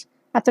installs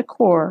at the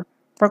core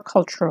of our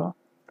cultural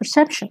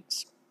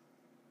perceptions.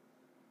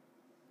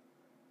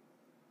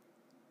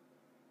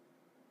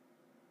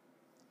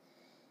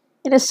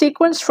 In a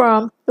sequence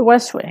from The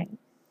West Wing,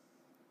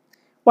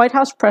 White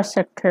House Press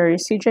Secretary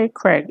C.J.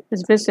 Cregg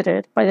is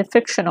visited by the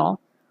fictional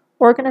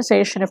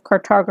Organization of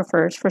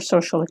Cartographers for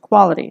Social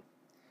Equality,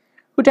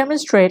 who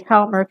demonstrate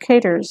how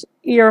Mercator's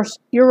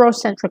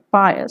Eurocentric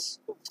bias,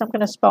 so I'm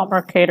going to spell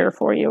Mercator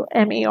for you,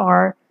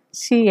 Mercator,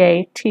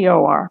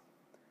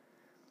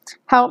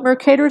 how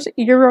Mercator's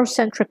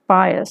Eurocentric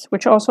bias,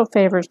 which also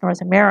favors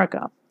North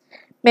America,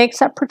 makes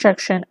that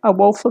projection a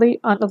woefully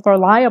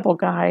unreliable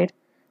guide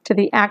to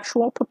the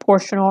actual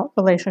proportional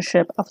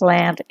relationship of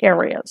land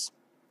areas.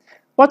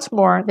 What's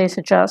more, they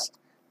suggest,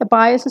 the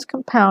bias is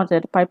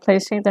compounded by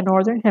placing the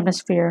northern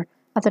hemisphere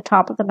at the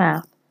top of the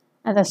map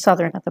and the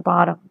southern at the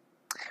bottom,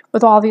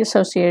 with all the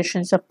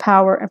associations of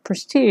power and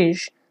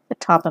prestige the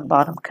top and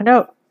bottom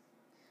connote.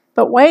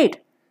 But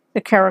wait,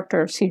 the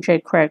character of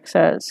C.J. Cregg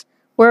says,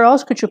 where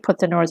else could you put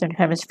the northern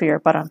hemisphere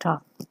but on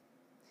top?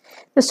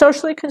 The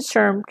socially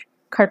concerned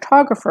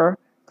cartographer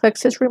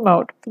clicks his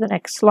remote for the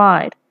next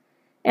slide,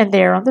 and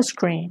there on the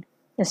screen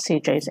is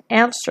C.J.'s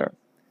answer,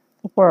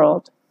 the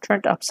world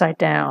turned upside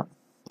down.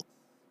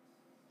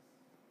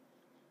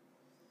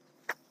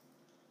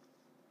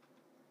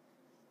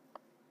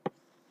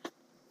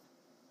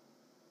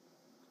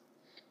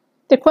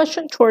 The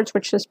question towards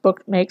which this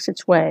book makes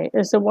its way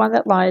is the one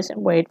that lies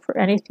in wait for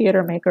any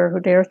theater maker who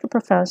dares to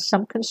profess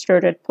some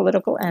concerted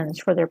political ends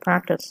for their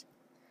practice.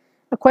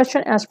 A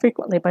question asked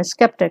frequently by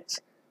skeptics,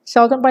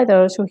 seldom by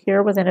those who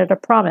hear within it a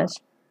promise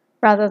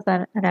rather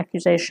than an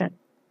accusation,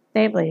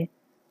 namely,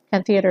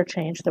 can theater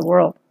change the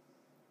world?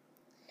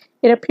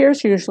 It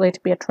appears usually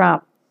to be a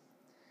trap.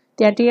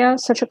 The idea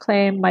such a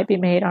claim might be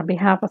made on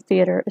behalf of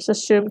theater is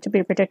assumed to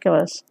be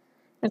ridiculous,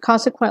 and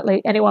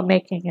consequently anyone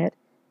making it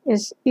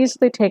is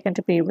easily taken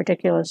to be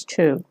ridiculous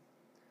too.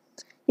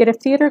 Yet if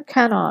theater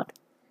cannot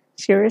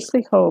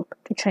seriously hope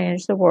to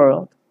change the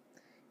world,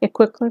 it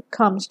quickly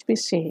comes to be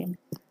seen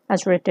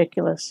as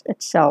ridiculous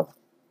itself,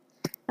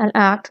 an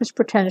act whose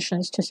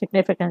pretensions to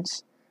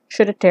significance,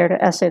 should it dare to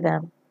essay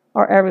them,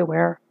 are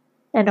everywhere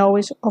and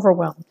always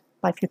overwhelmed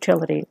by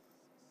futility.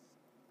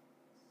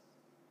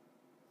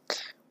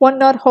 One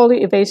not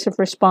wholly evasive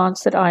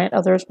response that I and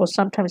others will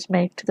sometimes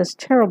make to this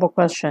terrible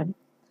question,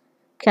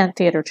 can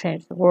theater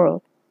change the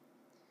world,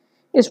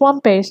 is one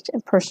based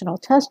in personal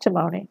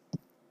testimony.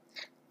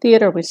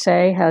 Theater, we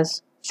say,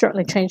 has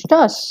certainly changed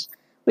us.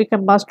 We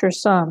can muster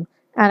some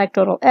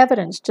anecdotal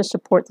evidence to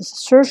support this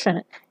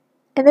assertion,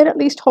 and it at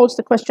least holds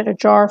the question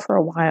ajar for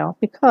a while,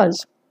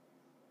 because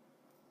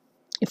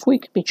if we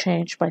could be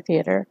changed by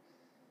theater,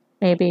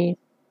 maybe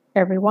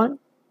everyone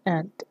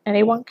and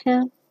anyone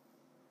can.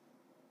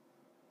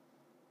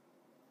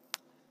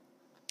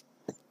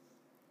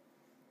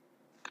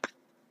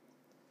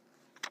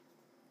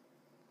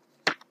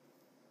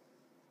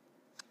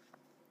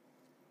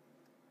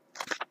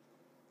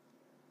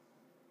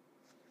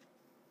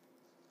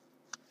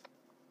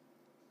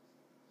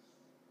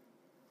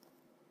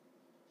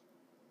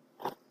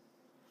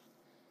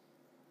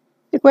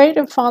 The great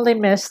and fondly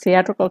missed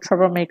theatrical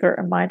troublemaker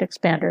and mind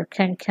expander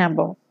Ken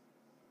Campbell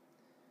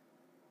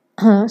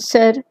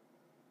said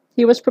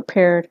he was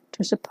prepared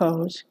to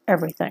suppose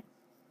everything.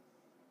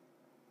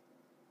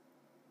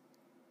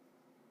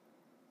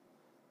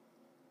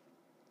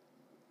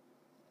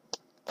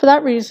 For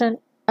that reason,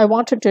 I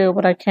want to do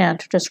what I can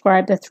to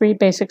describe the three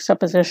basic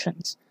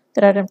suppositions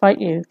that I'd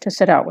invite you to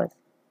set out with.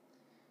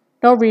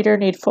 No reader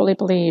need fully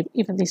believe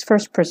even these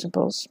first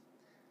principles,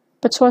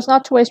 but so as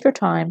not to waste your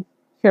time,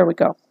 here we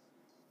go.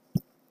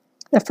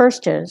 The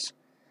first is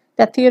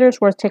that theater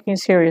is worth taking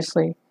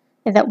seriously,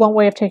 and that one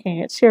way of taking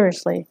it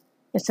seriously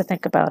is to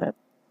think about it.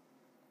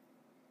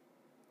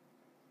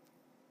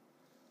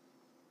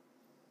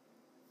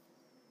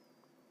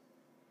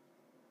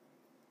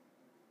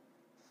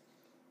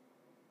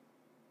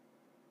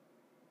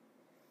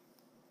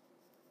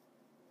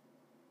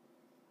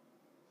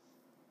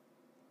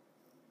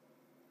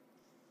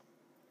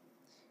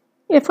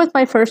 If with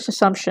my first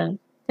assumption,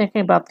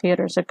 thinking about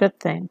theater is a good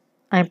thing,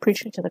 I am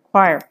preaching to the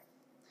choir,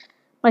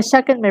 my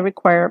second may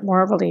require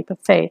more of a leap of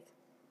faith.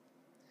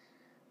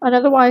 An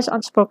otherwise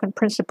unspoken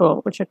principle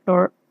which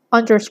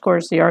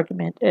underscores the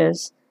argument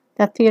is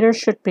that theater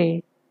should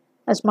be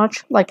as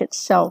much like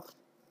itself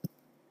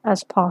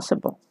as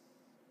possible.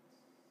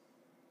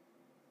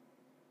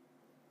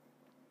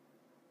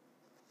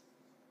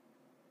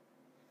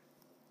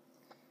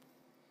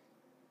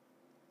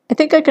 I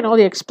think I can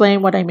only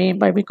explain what I mean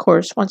by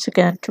recourse once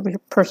again to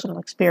personal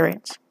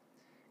experience.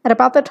 At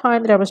about the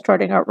time that I was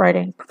starting out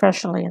writing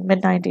professionally in the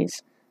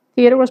mid-90s,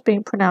 theater was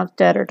being pronounced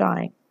dead or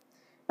dying,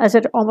 as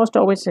it almost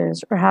always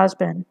is or has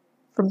been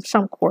from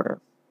some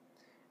quarter.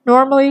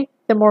 Normally,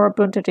 the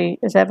moribundity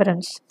is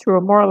evidenced through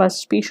a more or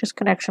less specious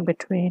connection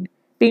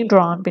being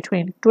drawn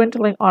between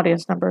dwindling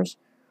audience numbers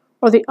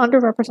or the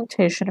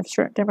underrepresentation of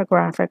certain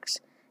demographics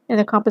in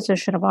the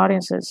composition of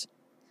audiences,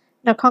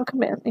 and a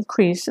concomitant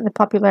increase in the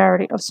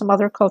popularity of some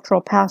other cultural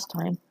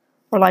pastime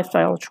or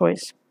lifestyle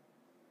choice.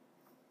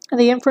 And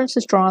the inference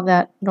is drawn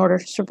that, in order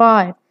to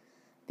survive,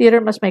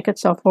 theater must make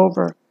itself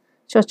over,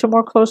 so as to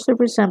more closely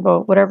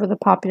resemble whatever the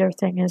popular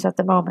thing is at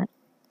the moment.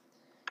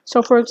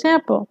 So, for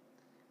example,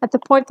 at the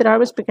point that I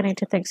was beginning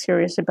to think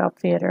seriously about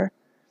theater,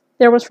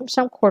 there was from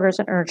some quarters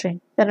an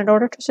urging that in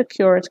order to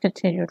secure its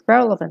continued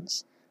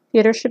relevance,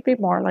 theater should be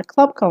more like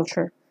club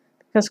culture,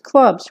 because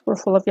clubs were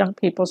full of young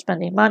people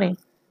spending money,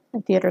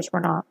 and theaters were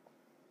not.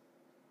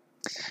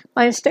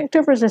 My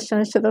instinctive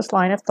resistance to this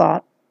line of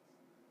thought,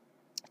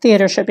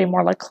 theater should be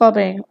more like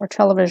clubbing or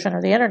television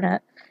or the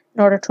internet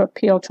in order to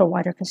appeal to a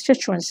wider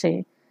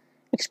constituency,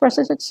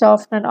 expresses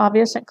itself in an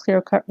obvious and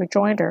clear-cut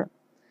rejoinder.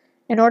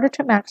 In order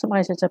to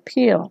maximize its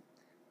appeal,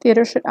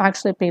 theater should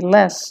actually be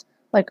less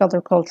like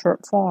other cultural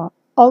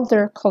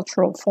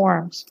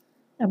forms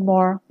and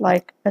more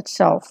like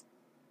itself.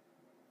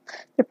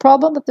 The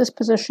problem that this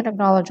position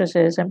acknowledges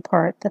is, in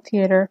part, that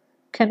theater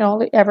can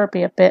only ever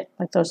be a bit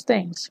like those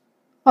things,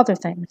 other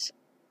things.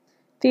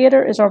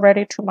 Theater is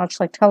already too much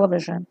like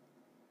television,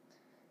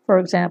 for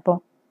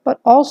example,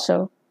 but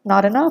also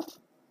not enough.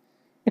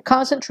 It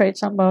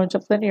concentrates on modes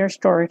of linear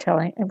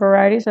storytelling and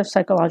varieties of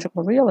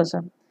psychological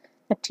realism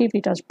that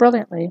TV does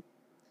brilliantly.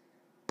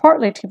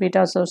 Partly TV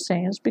does those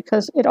things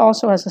because it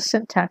also has a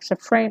syntax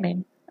of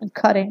framing and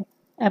cutting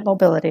and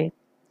mobility,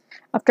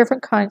 of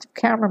different kinds of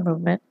camera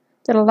movement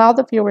that allow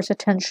the viewer's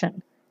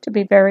attention to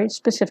be very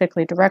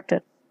specifically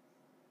directed,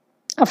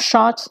 of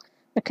shots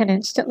that can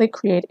instantly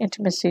create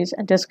intimacies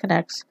and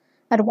disconnects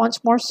at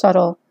once more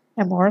subtle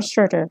and more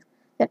assertive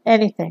than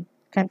anything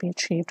can be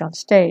achieved on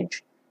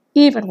stage,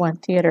 even when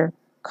theater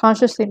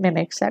consciously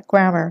mimics that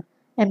grammar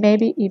and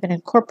maybe even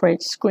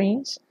incorporates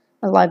screens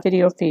and live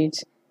video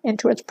feeds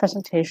into its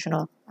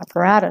presentational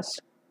apparatus.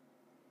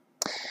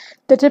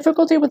 The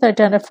difficulty with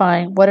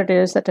identifying what it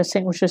is that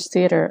distinguishes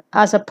theater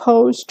as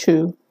opposed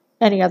to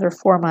any other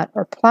format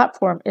or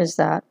platform is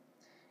that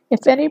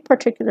if any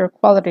particular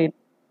quality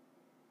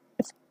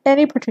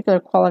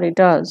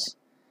does,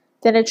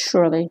 then it's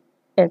surely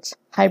its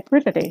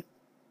hybridity.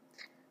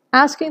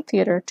 Asking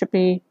theater to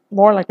be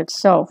more like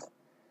itself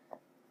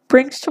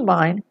brings to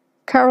mind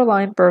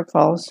Caroline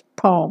Bergvall's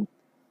poem,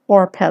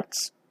 More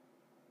Pets,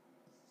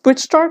 which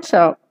starts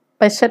out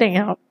by setting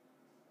out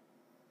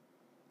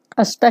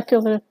a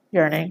speculative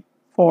yearning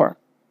for.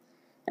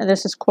 And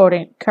this is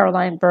quoting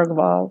Caroline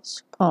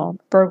Bergvall's poem.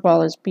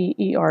 Bergvall is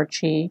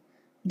Bergvall.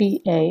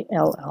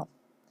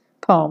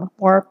 Poem,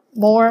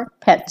 More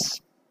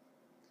Pets.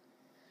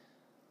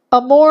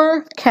 A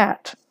more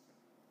cat,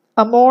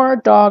 a more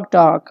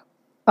dog,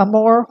 a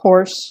more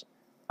horse,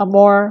 a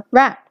more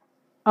rat,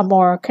 a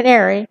more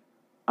canary,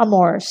 a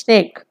more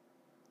snake,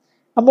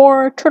 a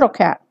more turtle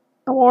cat,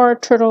 a more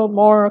turtle,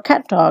 more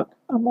cat dog,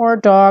 a more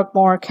dog,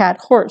 more cat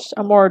horse,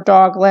 a more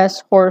dog,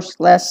 less horse,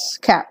 less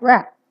cat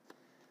rat.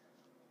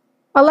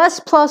 A less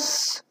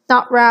plus,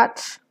 not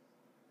rat,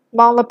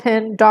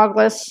 Molapin,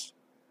 dogless,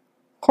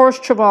 horse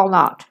cheval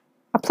not.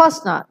 A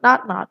plus not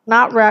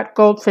rat,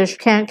 goldfish,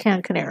 can,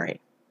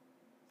 canary,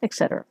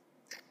 etc.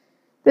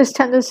 This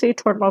tendency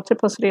toward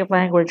multiplicity of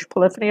language,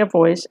 polyphony of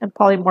voice, and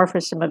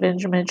polymorphism of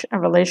image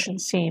and relation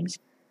seems,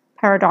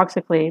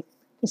 paradoxically,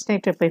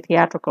 distinctively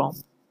theatrical,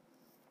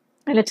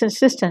 and its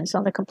insistence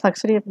on the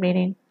complexity of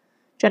meaning,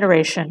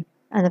 generation,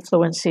 and the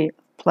fluency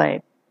of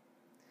play.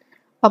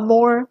 A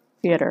more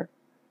theater,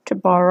 to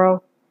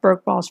borrow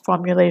Bergvall's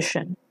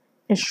formulation,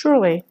 is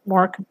surely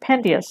more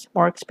compendious,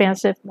 more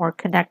expansive, more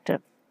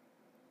connective.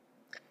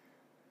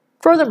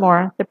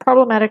 Furthermore, the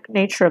problematic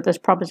nature of this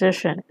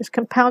proposition is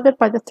compounded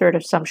by the third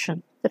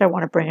assumption that I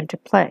want to bring into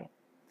play,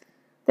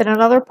 that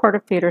another part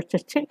of theater's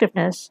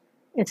distinctiveness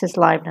is its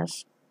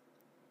liveness.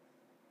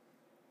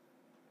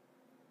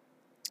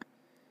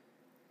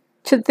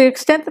 To the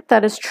extent that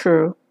that is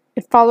true,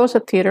 it follows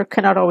that theater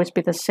cannot always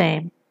be the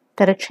same,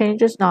 that it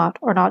changes not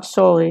or not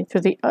solely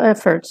through the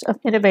efforts of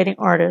innovating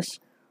artists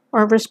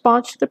or in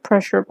response to the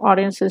pressure of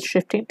audiences'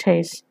 shifting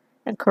tastes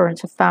and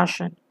currents of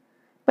fashion,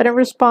 but in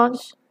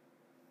response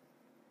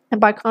and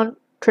by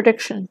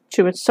contradiction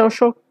to its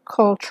social,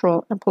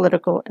 cultural, and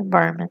political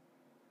environment.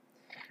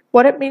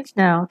 What it means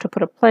now to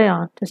put a play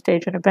on, to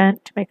stage an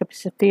event, to make a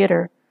piece of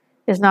theater,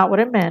 is not what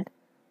it meant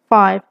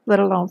 5, let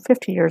alone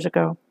 50 years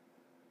ago.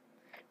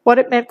 What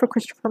it meant for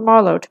Christopher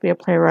Marlowe to be a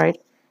playwright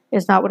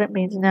is not what it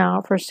means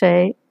now for,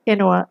 say,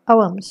 Inua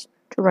Ellams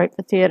to write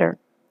for theater.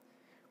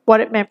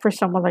 What it meant for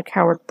someone like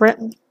Howard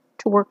Brinton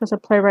to work as a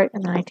playwright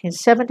in the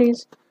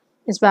 1970s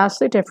is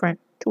vastly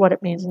different to what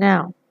it means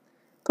now,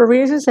 for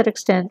reasons that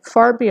extend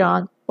far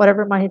beyond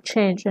whatever might have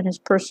changed in his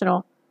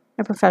personal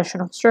and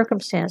professional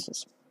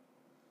circumstances.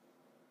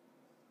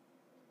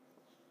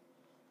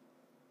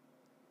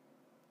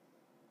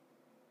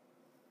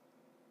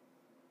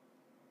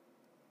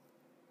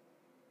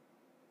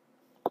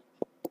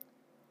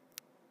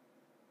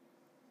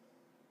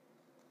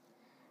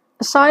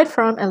 Aside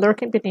from and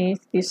lurking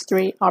beneath these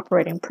three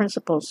operating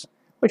principles,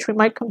 which we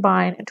might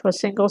combine into a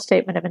single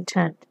statement of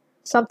intent,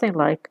 something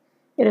like,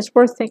 it is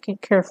worth thinking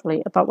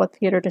carefully about what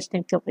theater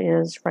distinctively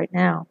is right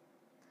now.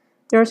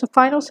 There is a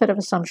final set of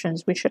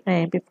assumptions we should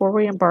name before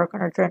we embark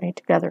on our journey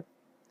together.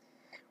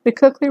 We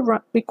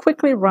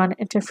quickly run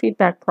into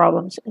feedback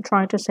problems in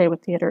trying to say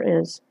what theater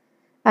is,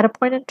 at a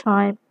point in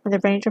time when the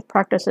range of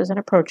practices and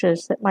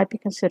approaches that might be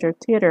considered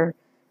theater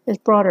is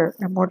broader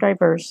and more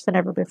diverse than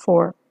ever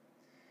before.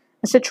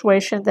 A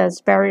situation that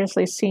is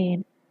variously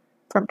seen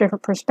from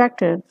different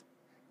perspectives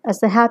as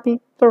the happy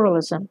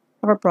pluralism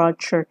of a broad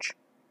church,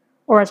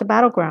 or as a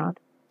battleground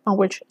on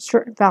which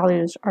certain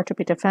values are to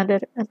be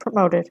defended and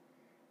promoted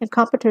in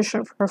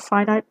competition for a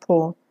finite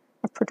pool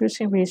of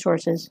producing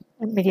resources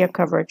and media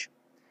coverage,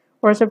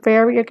 or as a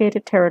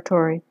variegated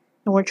territory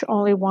in which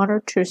only one or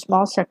two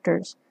small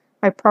sectors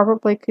might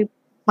properly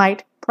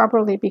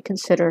be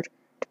considered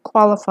to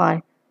qualify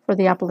for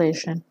the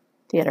appellation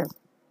theater.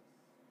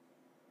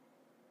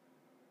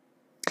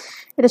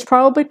 It is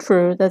probably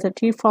true that the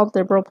default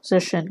liberal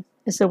position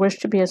is the wish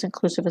to be as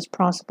inclusive as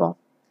possible.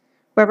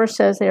 Whoever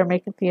says they are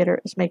making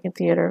theater is making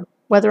theater,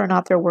 whether or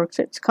not their work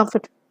sits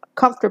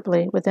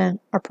comfortably within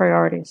our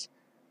priorities.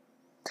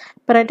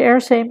 But I dare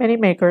say many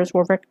makers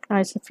will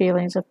recognize the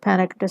feelings of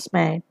panic and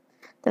dismay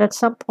that at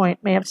some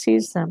point may have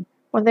seized them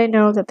when they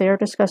know that they are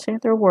discussing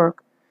their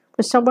work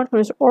with someone who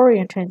is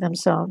orienting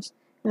themselves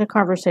in the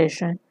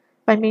conversation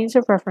by means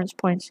of reference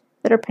points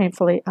that are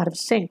painfully out of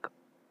sync.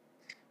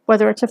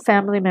 Whether it's a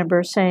family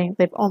member saying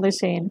they've only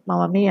seen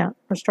Mamma Mia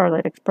or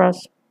Starlight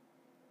Express,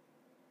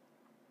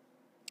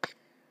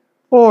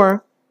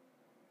 or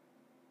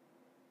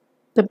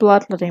the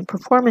bloodletting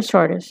performance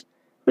artist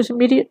whose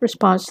immediate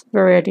response to the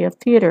very idea of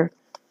theater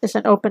is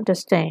an open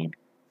disdain,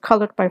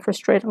 colored by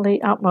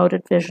frustratingly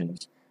outmoded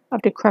visions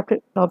of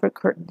decrepit velvet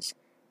curtains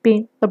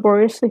being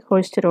laboriously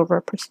hoisted over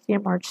a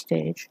pristine arch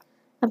stage,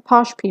 and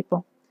posh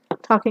people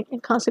talking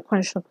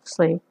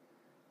inconsequentially,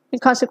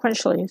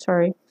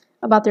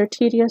 about their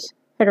tedious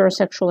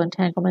heterosexual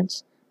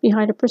entanglements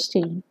behind a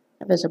pristine,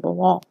 invisible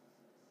wall.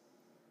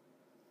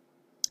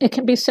 It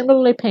can be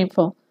similarly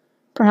painful,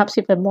 perhaps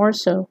even more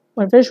so,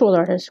 when visual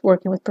artists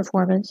working with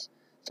performance,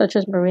 such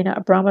as Marina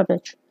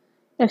Abramović,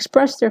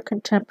 express their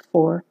contempt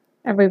for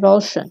and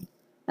revulsion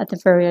at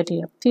the very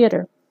idea of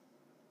theater.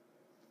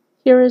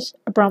 Here is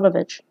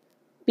Abramović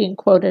being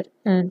quoted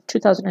in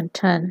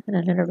 2010 in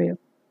an interview.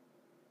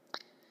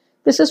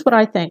 "This is what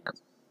I think.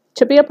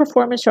 To be a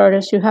performance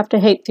artist, you have to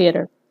hate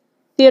theater.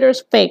 Theater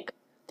is fake.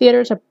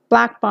 Theater's a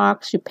black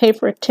box. You pay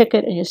for a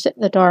ticket and you sit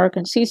in the dark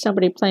and see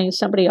somebody playing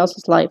somebody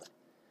else's life.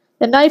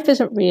 The knife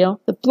isn't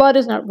real, the blood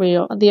is not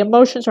real, and the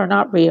emotions are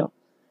not real.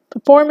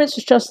 Performance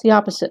is just the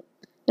opposite.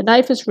 The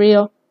knife is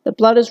real, the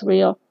blood is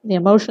real, and the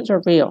emotions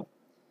are real.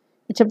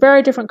 It's a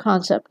very different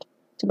concept.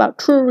 It's about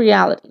true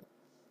reality.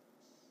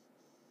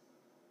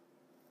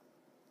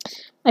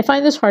 I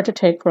find this hard to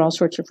take for all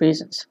sorts of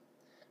reasons.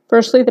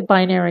 Firstly, the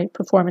binary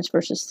performance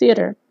versus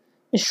theater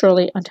is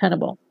surely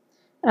untenable,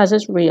 as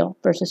is real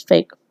versus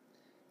fake.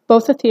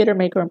 Both the theater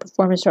maker and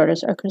performance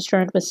artist are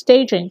concerned with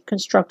staging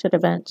constructed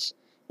events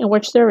in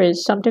which there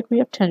is some degree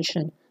of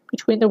tension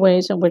between the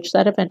ways in which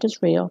that event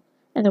is real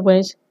and the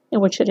ways in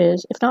which it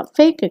is, if not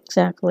fake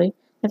exactly,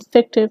 then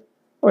fictive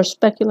or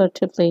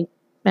speculatively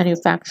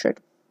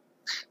manufactured.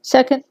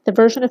 Second, the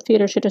version of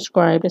theater she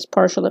described is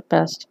partial at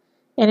best,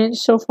 and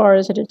insofar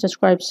as it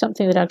describes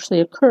something that actually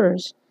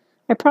occurs,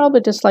 I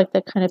probably dislike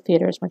that kind of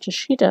theater as much as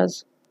she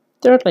does.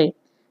 Thirdly,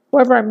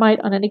 however I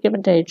might on any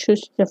given day choose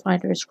to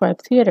define or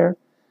describe theater,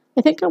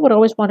 I think I would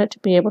always want it to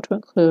be able to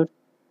include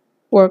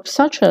works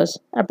such as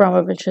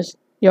Abramovich's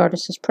The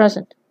Artist is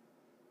Present.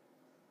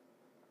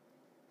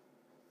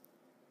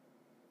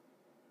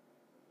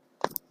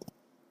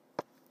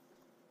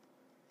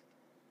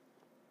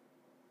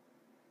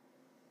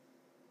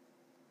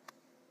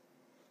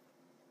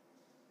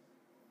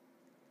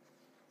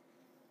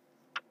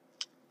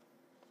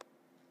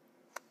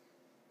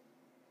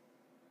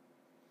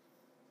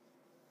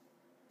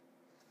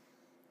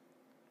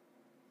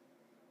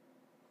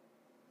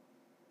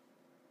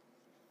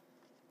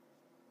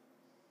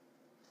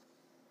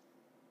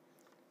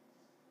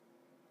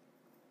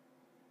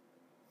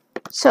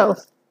 So,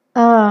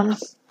 I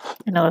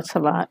know it's a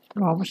lot.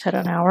 We're almost at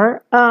an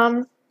hour.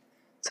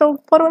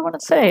 So what do I want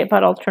to say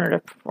about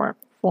alternative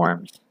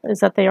forms is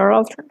that they are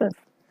alternative.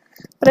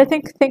 But I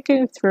think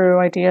thinking through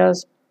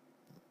ideas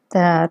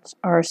that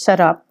are set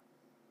up,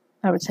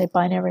 I would say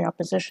binary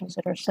oppositions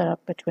that are set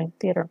up between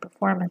theater and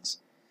performance,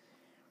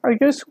 are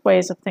useful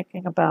ways of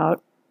thinking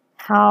about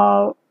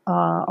how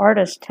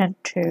artists tend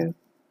to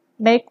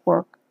make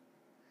work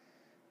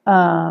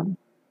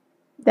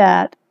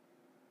that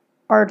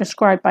are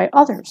described by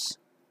others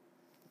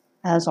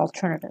as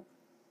alternative.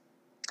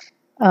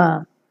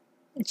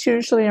 It's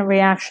usually in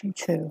reaction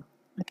to,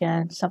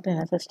 again, something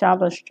that's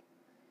established.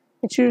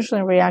 It's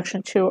usually in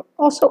reaction to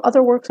also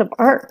other works of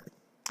art.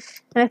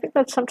 And I think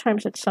that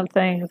sometimes it's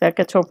something that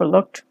gets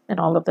overlooked in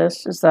all of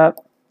this, is that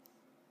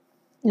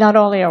not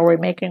only are we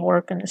making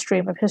work in the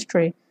stream of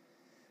history,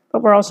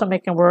 but we're also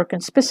making work in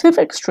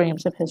specific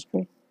streams of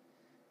history.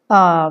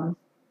 And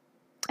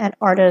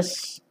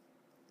artists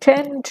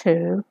tend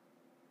to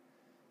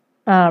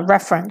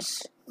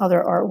reference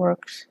other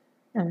artworks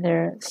and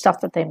their stuff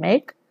that they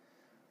make,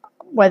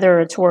 whether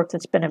it's work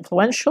that's been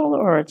influential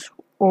or it's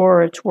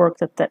work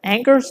that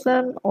angers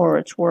them, or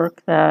it's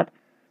work that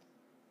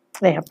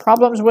they have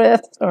problems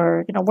with,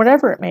 or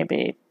whatever it may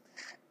be.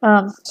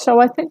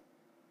 So I think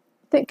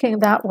thinking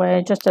that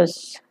way, just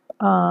as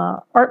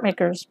art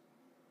makers,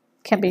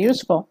 can be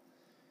useful,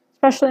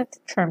 especially in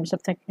terms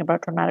of thinking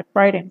about dramatic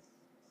writing.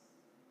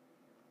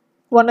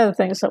 One of the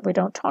things that we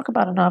don't talk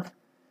about enough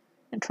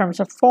in terms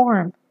of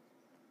form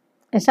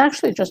is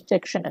actually just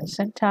diction and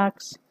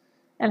syntax,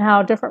 and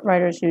how different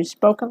writers use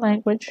spoken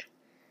language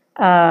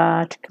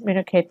to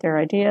communicate their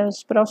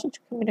ideas, but also to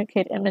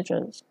communicate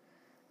images.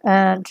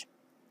 And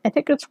I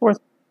think it's worth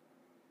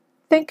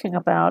thinking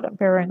about and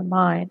bearing in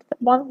mind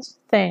that one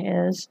thing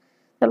is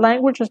that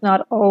language is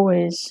not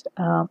always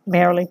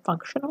merely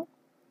functional,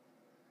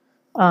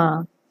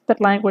 but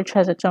language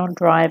has its own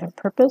drive and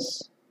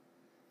purpose,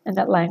 and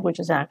that language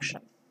is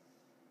action.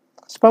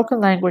 Spoken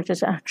language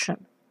is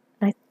action.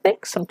 And I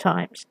think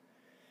sometimes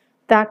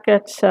that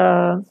gets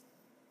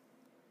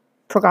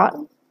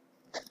forgotten.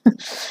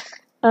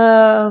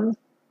 And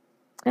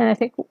I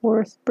think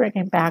worth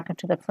bringing back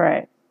into the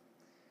fray.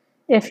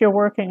 If you're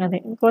working in the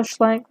English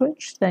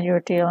language, then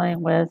you're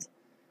dealing with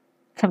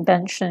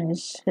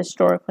conventions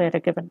historically at a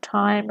given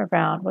time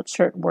around what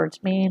certain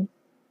words mean.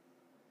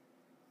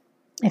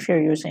 If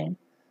you're using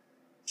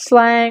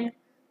slang,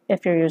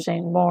 if you're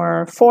using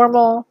more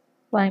formal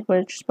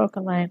language,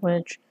 spoken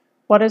language,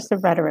 what is the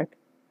rhetoric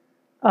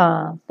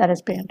that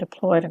is being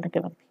deployed in a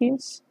given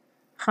piece?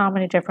 How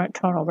many different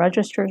tonal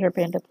registers are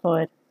being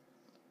deployed,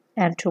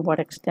 and to what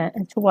extent,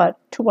 and to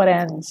what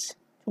ends?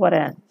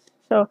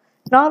 So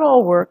not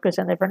all work is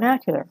in the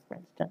vernacular, for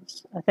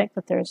instance. I think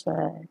that there's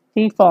a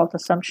default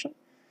assumption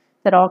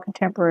that all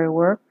contemporary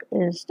work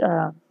is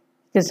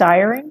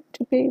desiring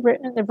to be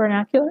written in the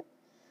vernacular,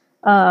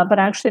 but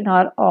actually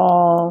not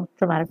all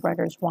dramatic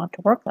writers want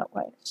to work that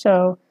way.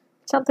 So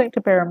something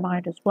to bear in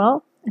mind as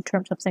well in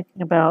terms of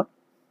thinking about,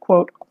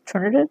 quote,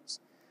 alternatives.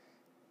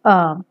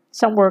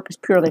 Some work is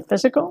purely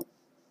physical,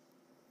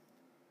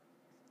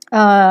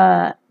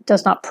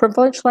 does not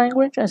privilege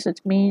language as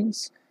its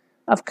means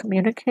of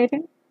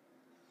communicating,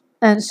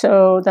 and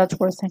so that's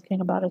worth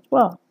thinking about as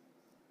well,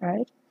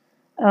 right?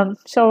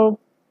 So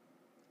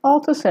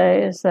all to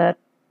say is that,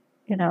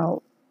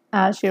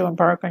 as you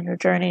embark on your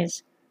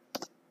journeys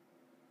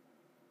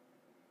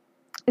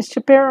is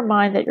to bear in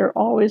mind that you're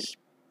always,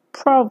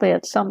 probably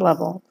at some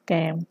level of the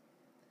game,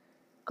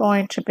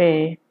 going to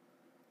be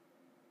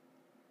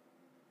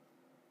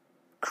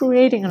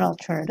creating an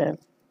alternative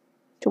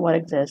to what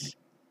exists,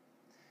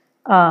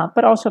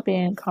 but also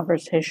being in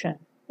conversation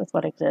with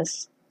what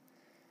exists.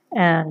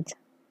 And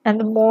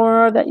the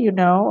more that you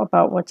know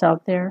about what's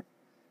out there,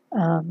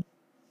 and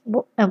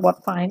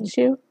what finds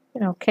you,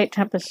 Kate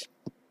Tempest,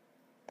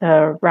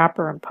 the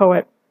rapper and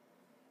poet,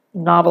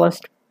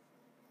 novelist,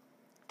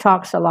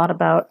 talks a lot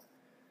about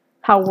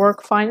how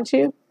work finds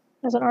you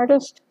as an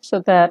artist, so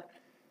that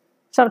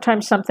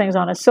sometimes something's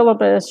on a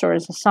syllabus or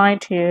is assigned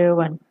to you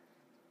and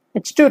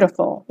it's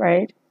dutiful,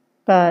 right?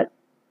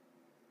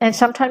 And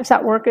sometimes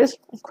that work is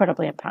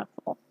incredibly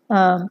impactful.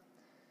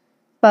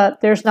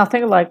 But there's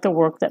nothing like the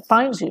work that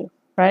finds you,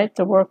 right?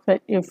 The work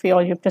that you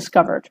feel you've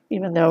discovered,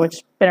 even though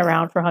it's been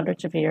around for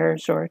hundreds of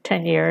years or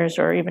 10 years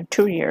or even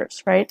 2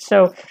 years, right?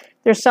 So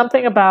there's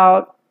something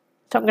about,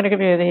 so I'm going to give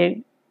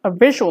you a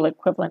visual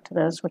equivalent to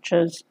this, which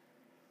is,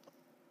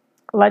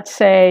 let's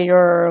say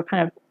you're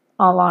kind of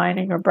online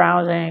and you're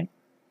browsing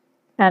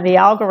and the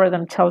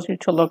algorithm tells you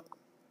to look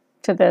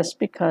to this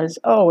because,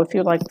 if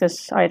you like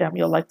this item,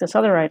 you'll like this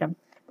other item.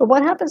 But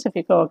what happens if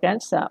you go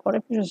against that? What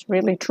if you just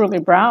really, truly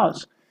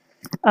browse?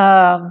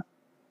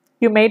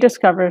 You may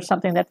discover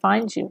something that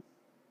finds you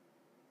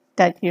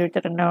that you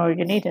didn't know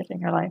you needed in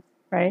your life,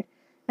 right?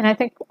 And I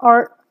think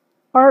art,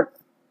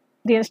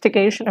 the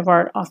instigation of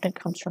art often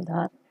comes from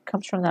that. It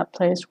comes from that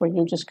place where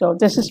you just go,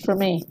 this is for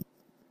me.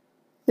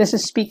 This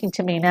is speaking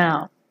to me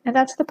now. And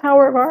that's the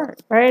power of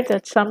art, right?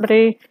 That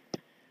somebody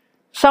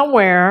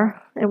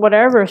somewhere in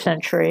whatever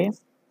century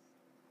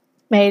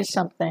made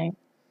something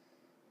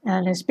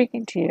and is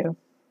speaking to you.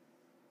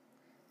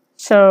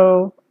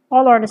 So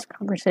all art is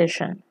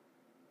conversation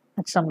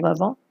at some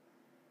level.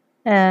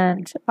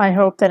 And I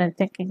hope that in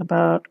thinking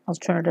about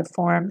alternative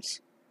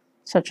forms,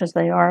 such as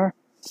they are,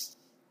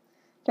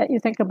 that you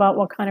think about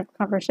what kind of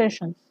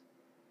conversations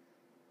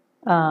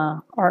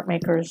art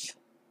makers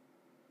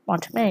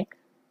want to make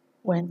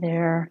when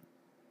they're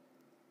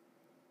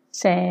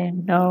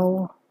saying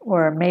no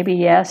or maybe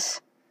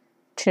yes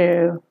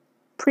to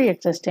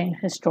pre-existing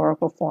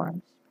historical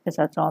forms, because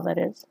that's all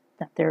that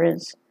there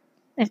is,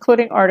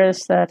 including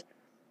artists that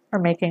are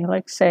making,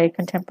 like, say,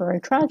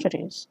 contemporary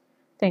tragedies,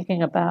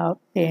 thinking about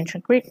the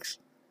ancient Greeks.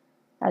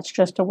 That's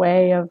just a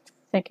way of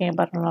thinking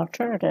about an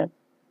alternative,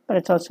 but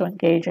it's also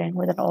engaging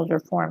with an older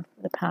form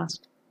from the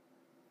past.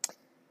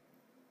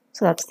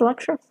 So that's the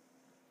lecture.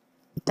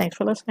 Thanks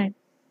for listening.